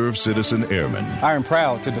Reserve Citizen Airmen. I am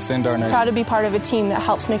proud to defend our nation. Proud to be part of a team that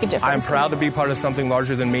helps make a difference. I am proud to be part of something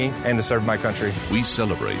larger than me and to serve my country. We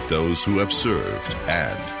celebrate those who have served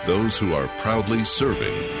and those who are proudly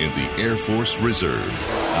serving in the Air Force Reserve.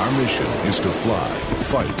 Our mission is to fly,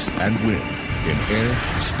 fight, and win in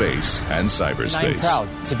air, space, and cyberspace. I am proud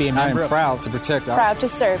to be a member. I am proud to protect our... Proud to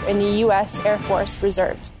serve in the U.S. Air Force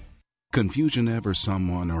Reserve. Confusion ever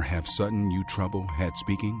someone or have sudden you trouble had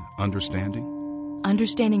speaking, understanding?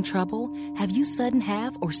 Understanding trouble? Have you sudden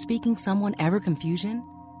have or speaking someone ever confusion?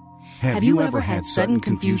 Have you ever had sudden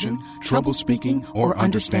confusion, trouble speaking, or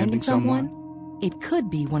understanding someone? It could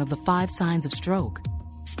be one of the 5 signs of stroke.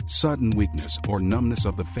 Sudden weakness or numbness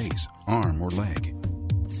of the face, arm, or leg.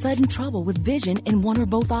 Sudden trouble with vision in one or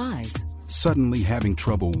both eyes. Suddenly having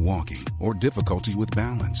trouble walking or difficulty with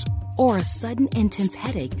balance. Or a sudden intense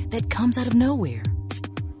headache that comes out of nowhere.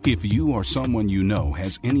 If you or someone you know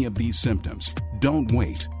has any of these symptoms, don't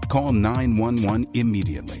wait. Call 911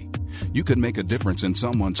 immediately. You could make a difference in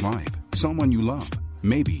someone's life, someone you love,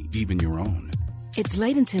 maybe even your own. It's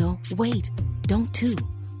late until, wait, don't too.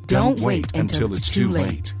 Don't wait until it's too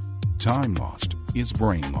late. Time lost is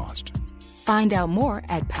brain lost. Find out more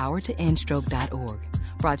at powertoendstroke.org.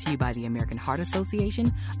 Brought to you by the American Heart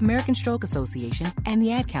Association, American Stroke Association, and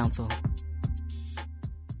the Ad Council.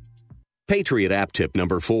 Patriot app tip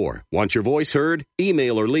number 4. Want your voice heard?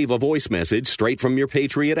 Email or leave a voice message straight from your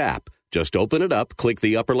Patriot app. Just open it up, click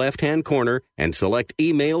the upper left-hand corner, and select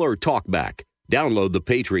email or talkback. Download the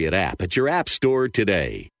Patriot app at your app store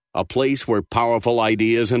today. A place where powerful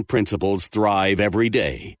ideas and principles thrive every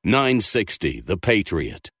day. 960 The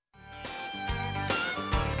Patriot.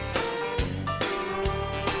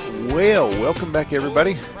 Well, welcome back,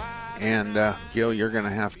 everybody. And, Gil, you're going to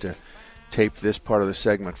have to tape this part of the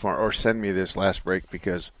segment or send me this last break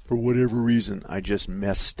because, for whatever reason, I just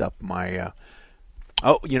messed up my...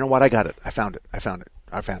 Oh, you know what? I got it. I found it.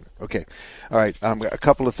 Okay. All right. A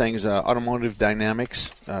couple of things. Automotive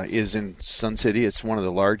Dynamics is in Sun City. It's one of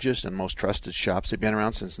the largest and most trusted shops. They've been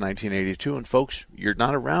around since 1982. And, folks, you're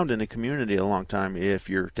not around in a community a long time if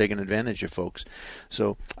you're taking advantage of folks.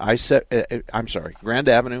 So Grand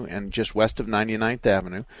Avenue and just west of 99th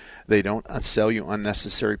Avenue, they don't sell you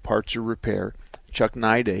unnecessary parts or repair. Chuck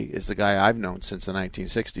Nide is the guy I've known since the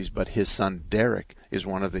 1960s, but his son Derek is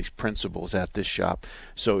one of the principals at this shop.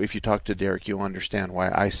 So if you talk to Derek, you'll understand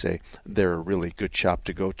why I say they're a really good shop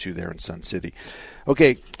to go to there in Sun City.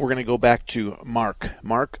 Okay, we're going to go back to Mark.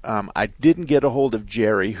 Mark, I didn't get a hold of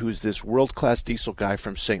Jerry, who's this world-class diesel guy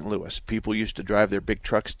from St. Louis. People used to drive their big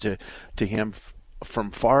trucks to him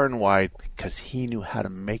from far and wide because he knew how to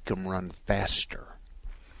make them run faster.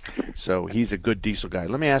 So he's a good diesel guy.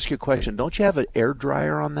 Let me ask you a question. Don't you have an air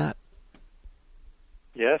dryer on that?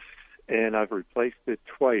 Yes, and I've replaced it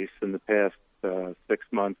twice in the past 6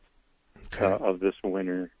 months of this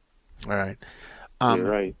winter. All right. You're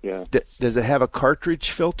right, yeah. Does it have a cartridge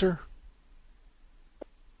filter?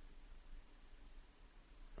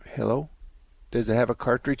 Hello? Does it have a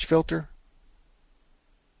cartridge filter?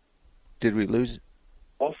 Did we lose it?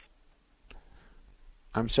 Yes.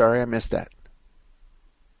 I'm sorry, I missed that.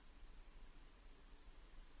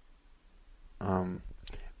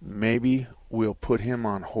 Maybe we'll put him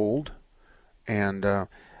on hold, and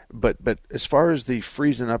but as far as the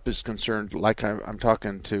freezing up is concerned, like I'm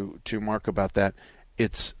talking to Mark about that,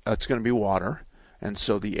 it's going to be water, and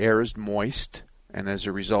so the air is moist, and as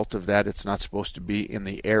a result of that, it's not supposed to be in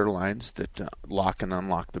the air lines that lock and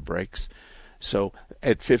unlock the brakes. So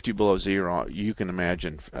at 50 below zero, you can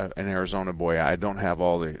imagine an Arizona boy. I don't have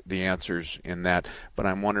all the answers in that, but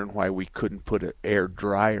I'm wondering why we couldn't put an air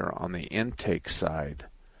dryer on the intake side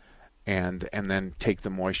and then take the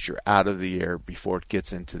moisture out of the air before it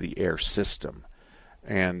gets into the air system.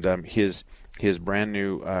 And his brand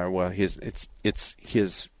new it's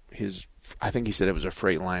his I think he said it was a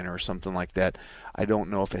Freightliner or something like that. I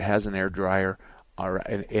don't know if it has an air dryer or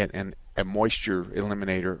an a moisture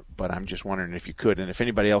eliminator, but I'm just wondering if you could. And if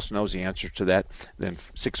anybody else knows the answer to that, then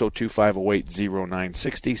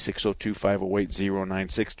 602-508-0960,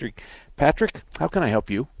 602-508-0960. Patrick, how can I help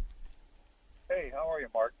you? Hey, how are you,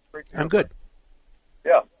 Mark? Great to hear I'm good.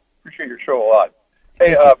 Yeah, appreciate your show a lot.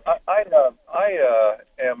 Hey, I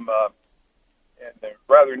am in a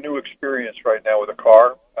rather new experience right now with a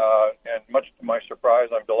car, and much to my surprise,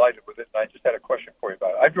 I'm delighted with it, and I just had a question for you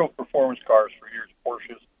about it. I drove performance cars for years,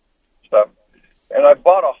 Porsches, stuff, and I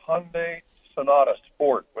bought a Hyundai Sonata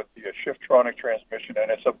Sport with the Shiftronic transmission,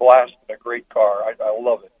 and it's a blast and a great car. I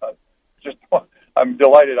love it. I'm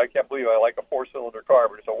delighted. I can't believe I like a four-cylinder car,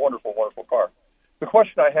 but it's a wonderful, wonderful car. the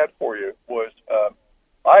question I had for you was,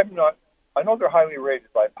 I know they're highly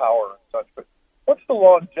rated by power and such, but what's the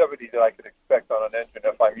longevity that I could expect on an engine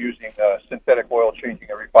if I'm using synthetic oil changing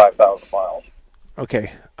every 5,000 miles?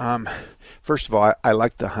 Okay. First of all, I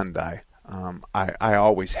like the Hyundai. I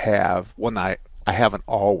always have. I haven't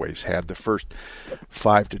always had. The first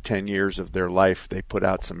 5 to 10 years of their life, they put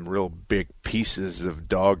out some real big pieces of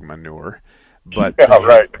dog manure, but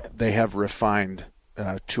they have refined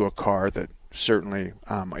to a car that certainly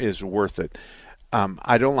is worth it.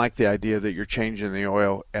 I don't like the idea that you're changing the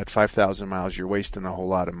oil at 5,000 miles. You're wasting a whole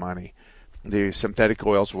lot of money. The synthetic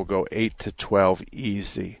oils will go 8 to 12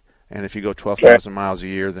 easy, and if you go 12,000 miles a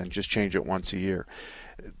year, then just change it once a year.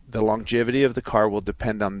 The longevity of the car will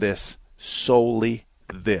depend on this. Solely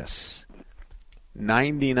this.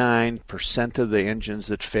 99% of the engines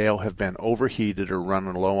that fail have been overheated or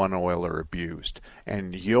running low on oil or abused.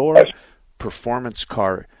 And your performance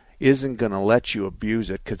car isn't going to let you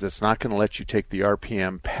abuse it because it's not going to let you take the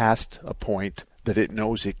RPM past a point that it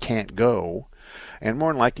knows it can't go. And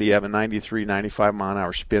more than likely you have a 93, 95 mile an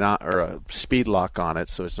hour speed lock on it,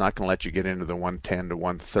 so it's not going to let you get into the 110 to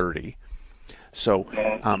 130. So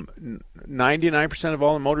 99% of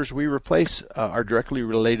all the motors we replace are directly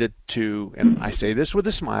related to, and I say this with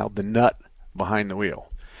a smile, the nut behind the wheel.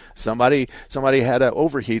 Somebody had an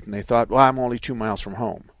overheat and they thought, well, I'm only 2 miles from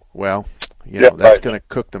home. Well, that's going to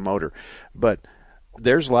cook the motor. But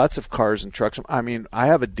there's lots of cars and trucks. I mean, I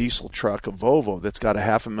have a diesel truck, a Volvo, that's got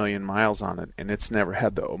 500,000 miles on it, and it's never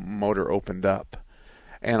had the motor opened up.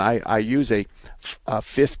 And I use a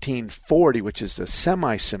 1540, which is a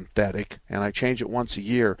semi-synthetic, and I change it once a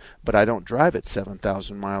year, but I don't drive it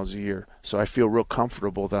 7,000 miles a year. So I feel real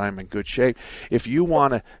comfortable that I'm in good shape. If you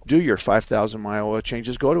want to do your 5,000-mile oil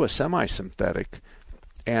changes, go to a semi-synthetic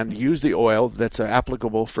and use the oil that's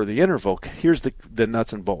applicable for the interval. Here's the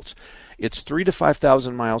nuts and bolts. It's 3,000 to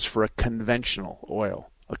 5,000 miles for a conventional oil.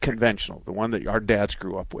 A conventional, the one that our dads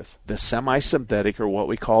grew up with. The semi-synthetic, or what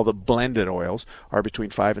we call the blended oils, are between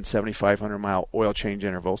 5 and 7,500 mile oil change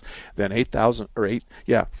intervals. Then 8,000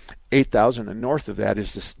 and north of that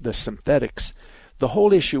is the synthetics. The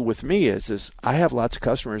whole issue with me is I have lots of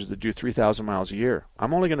customers that do 3,000 miles a year.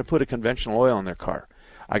 I'm only going to put a conventional oil in their car.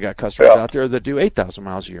 I got customers out there that do 8,000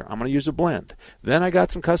 miles a year. I'm going to use a blend. Then I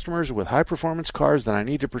got some customers with high-performance cars that I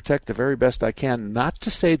need to protect the very best I can. Not to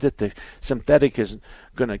say that the synthetic is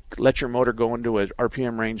going to let your motor go into an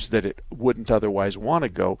RPM range that it wouldn't otherwise want to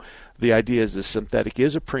go. The idea is the synthetic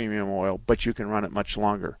is a premium oil, but you can run it much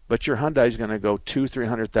longer. But your Hyundai is going to go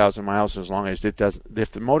 200,000-300,000 miles as long as it doesn't.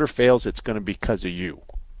 If the motor fails, it's going to be because of you.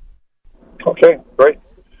 Okay, great.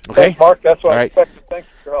 Okay, thanks, Mark. That's what I expected. Thanks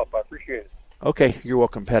for your help. I appreciate it. Okay, you're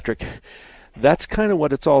welcome, Patrick. That's kind of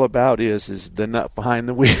what it's all about is the nut behind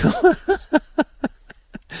the wheel.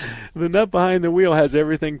 The nut behind the wheel has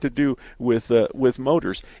everything to do with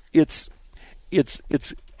motors. It's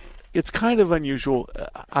kind of unusual.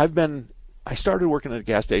 I started working at a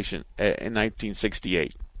gas station in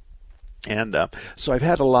 1968. And so I've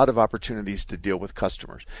had a lot of opportunities to deal with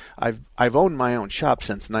customers. I've owned my own shop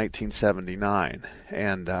since 1979,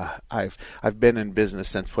 and I've been in business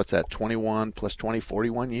since 21 plus 20,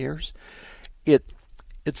 41 years.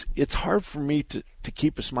 It's hard for me to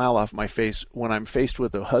keep a smile off my face when I'm faced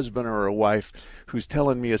with a husband or a wife who's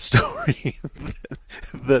telling me a story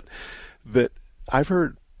that I've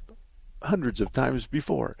heard hundreds of times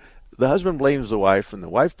before. The husband blames the wife, and the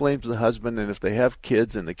wife blames the husband, and if they have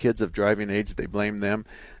kids and the kids of driving age, they blame them.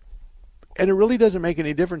 And it really doesn't make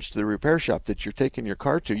any difference to the repair shop that you're taking your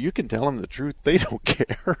car to. You can tell them the truth. They don't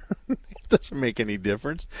care. It doesn't make any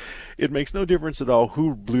difference. It makes no difference at all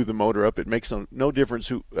who blew the motor up. It makes no difference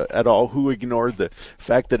at all who ignored the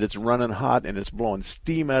fact that it's running hot and it's blowing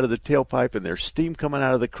steam out of the tailpipe, and there's steam coming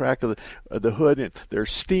out of the crack of the hood, and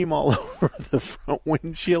there's steam all over the front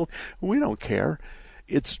windshield. We don't care.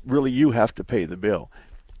 It's really you have to pay the bill.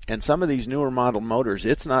 And some of these newer model motors,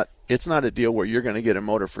 it's not a deal where you're going to get a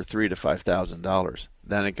motor for $3,000 to $5,000.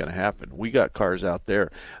 That ain't going to happen. We got cars out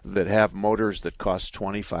there that have motors that cost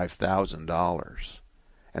 $25,000,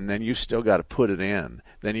 and then you still got to put it in.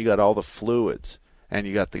 Then you got all the fluids, and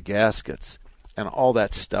you got the gaskets, and all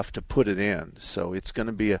that stuff to put it in. So it's going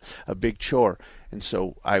to be a big chore. And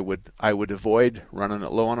so I would avoid running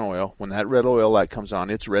it low on oil. When that red oil light comes on,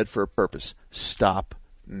 it's red for a purpose. Stop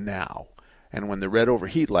now. And when the red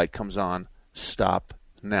overheat light comes on, stop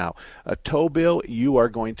now. A tow bill, you are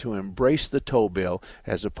going to embrace the tow bill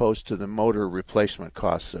as opposed to the motor replacement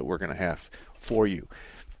costs that we're going to have for you.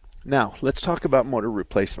 Now, let's talk about motor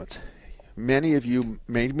replacements. Many of you,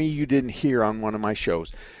 maybe you didn't hear on one of my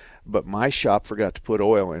shows, but my shop forgot to put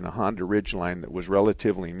oil in a Honda Ridgeline that was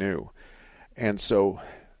relatively new. And so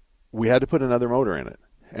we had to put another motor in it,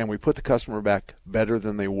 and we put the customer back better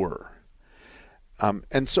than they were.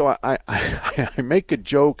 And so I make a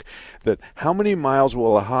joke that how many miles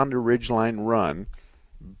will a Honda Ridgeline run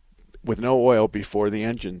with no oil before the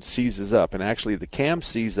engine seizes up? And actually the cams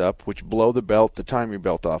seize up, which blow the timing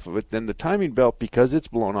belt off of it. Then the timing belt, because it's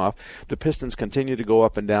blown off, the pistons continue to go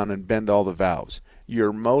up and down and bend all the valves.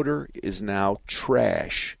 Your motor is now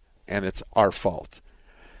trash, and it's our fault.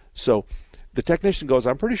 So the technician goes,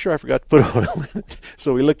 I'm pretty sure I forgot to put oil in it.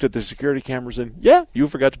 So we looked at the security cameras and, yeah, you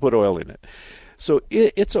forgot to put oil in it. So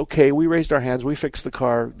it's okay. We raised our hands. We fixed the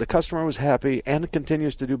car. The customer was happy and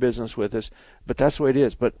continues to do business with us. But that's the way it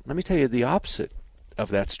is. But let me tell you the opposite of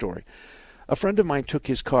that story. A friend of mine took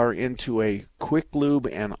his car into a quick lube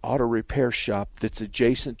and auto repair shop that's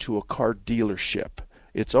adjacent to a car dealership.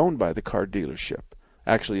 It's owned by the car dealership.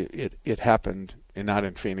 Actually, it happened not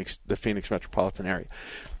in Phoenix, the Phoenix metropolitan area.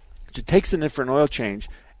 It takes in for an oil change.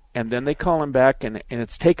 And then they call him back, and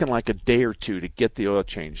it's taken like a day or two to get the oil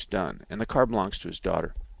change done. And the car belongs to his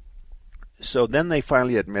daughter. So then they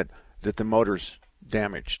finally admit that the motor's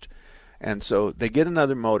damaged. And so they get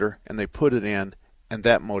another motor, and they put it in, and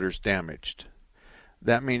that motor's damaged.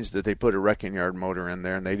 That means that they put a wrecking yard motor in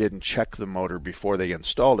there, and they didn't check the motor before they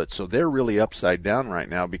installed it. So they're really upside down right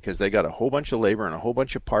now because they got a whole bunch of labor and a whole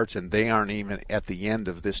bunch of parts, and they aren't even at the end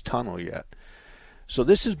of this tunnel yet. So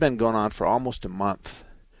this has been going on for almost a month.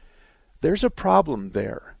 There's a problem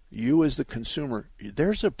there. You as the consumer,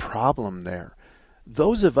 there's a problem there.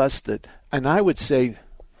 Those of us that, and I would say,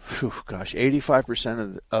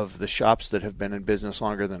 85% of the shops that have been in business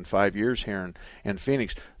longer than 5 years here in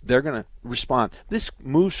Phoenix, they're going to respond. This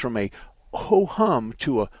moves from a ho-hum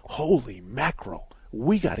to a holy mackerel.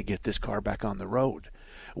 We got to get this car back on the road.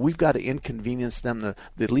 We've got to inconvenience them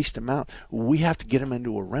the least amount. We have to get them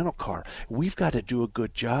into a rental car. We've got to do a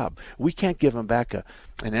good job. We can't give them back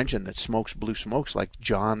an engine that smokes blue smokes like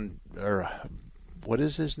John, or what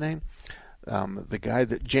is his name? The guy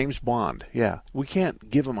that James Bond. Yeah, we can't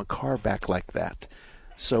give them a car back like that.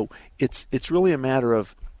 So it's really a matter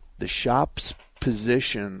of the shop's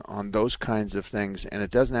position on those kinds of things, and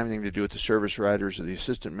it doesn't have anything to do with the service writers or the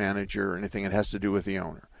assistant manager or anything. It has to do with the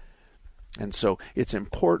owner. And so it's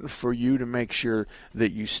important for you to make sure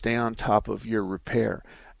that you stay on top of your repair.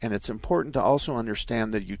 And it's important to also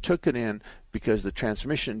understand that you took it in because the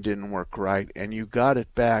transmission didn't work right, and you got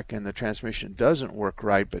it back and the transmission doesn't work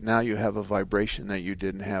right, but now you have a vibration that you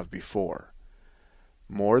didn't have before.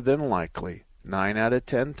 More than likely, 9 out of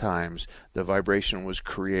 10 times, the vibration was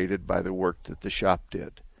created by the work that the shop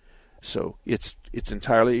did. So it's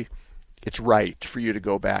right for you to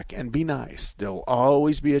go back and be nice. There'll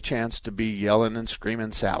always be a chance to be yelling and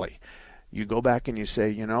screaming Sally. You go back and you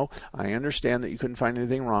say, I understand that you couldn't find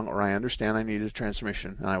anything wrong, or I understand I needed a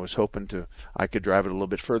transmission, and I was hoping I could drive it a little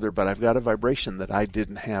bit further, but I've got a vibration that I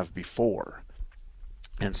didn't have before.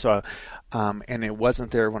 And so, and it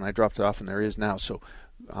wasn't there when I dropped it off, and there is now. So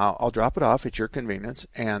I'll drop it off at your convenience,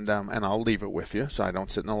 and I'll leave it with you so I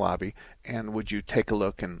don't sit in the lobby. And would you take a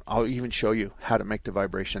look, and I'll even show you how to make the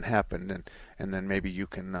vibration happen, and then maybe you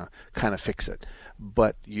can kind of fix it.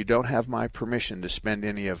 But you don't have my permission to spend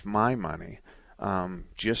any of my money.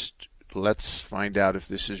 Just let's find out if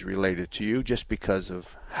this is related to you just because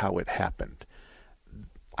of how it happened.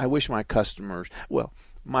 I wish my customers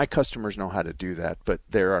know how to do that, but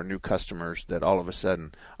there are new customers that all of a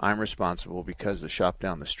sudden I'm responsible because the shop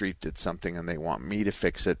down the street did something and they want me to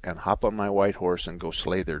fix it and hop on my white horse and go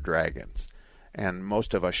slay their dragons. And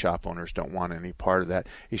most of us shop owners don't want any part of that,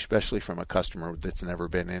 especially from a customer that's never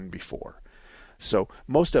been in before. So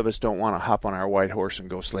most of us don't want to hop on our white horse and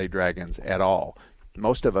go slay dragons at all.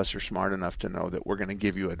 Most of us are smart enough to know that we're going to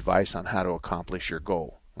give you advice on how to accomplish your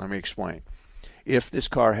goal. Let me explain. If this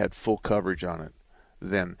car had full coverage on it,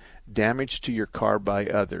 then damage to your car by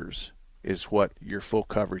others is what your full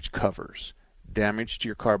coverage covers. Damage to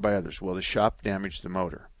your car by others. Well, the shop damaged the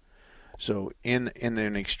motor. So in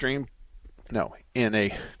a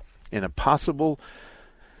possible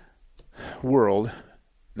world,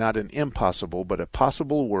 not an impossible, but a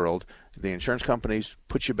possible world, the insurance companies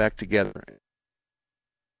put you back together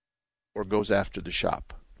or goes after the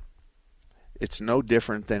shop. It's no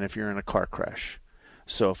different than if you're in a car crash.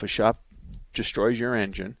 So if a shop destroys your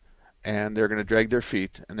engine and they're going to drag their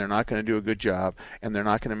feet and they're not going to do a good job and they're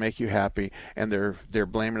not going to make you happy and they're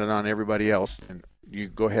blaming it on everybody else, and you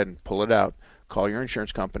go ahead and pull it out, call your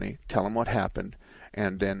insurance company, tell them what happened,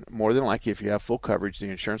 and then more than likely if you have full coverage, the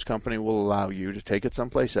insurance company will allow you to take it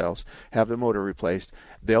someplace else, have the motor replaced,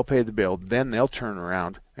 they'll pay the bill, then they'll turn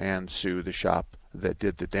around and sue the shop that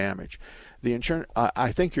did the damage. The insurance,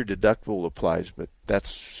 I think your deductible applies, but that's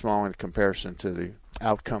small in comparison to the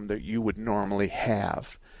outcome that you would normally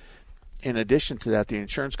have. In addition to that, the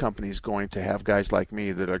insurance company is going to have guys like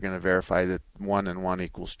me that are going to verify that 1 and 1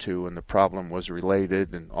 equals 2 and the problem was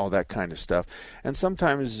related and all that kind of stuff. And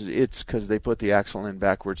sometimes it's because they put the axle in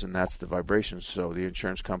backwards and that's the vibration. So the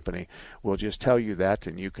insurance company will just tell you that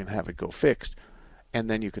and you can have it go fixed. And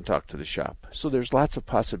then you can talk to the shop. So there's lots of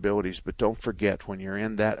possibilities, but don't forget, when you're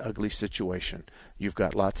in that ugly situation, you've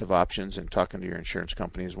got lots of options, and talking to your insurance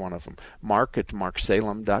company is one of them. Mark at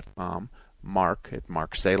marksalem.com. Mark at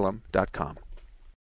marksalem.com.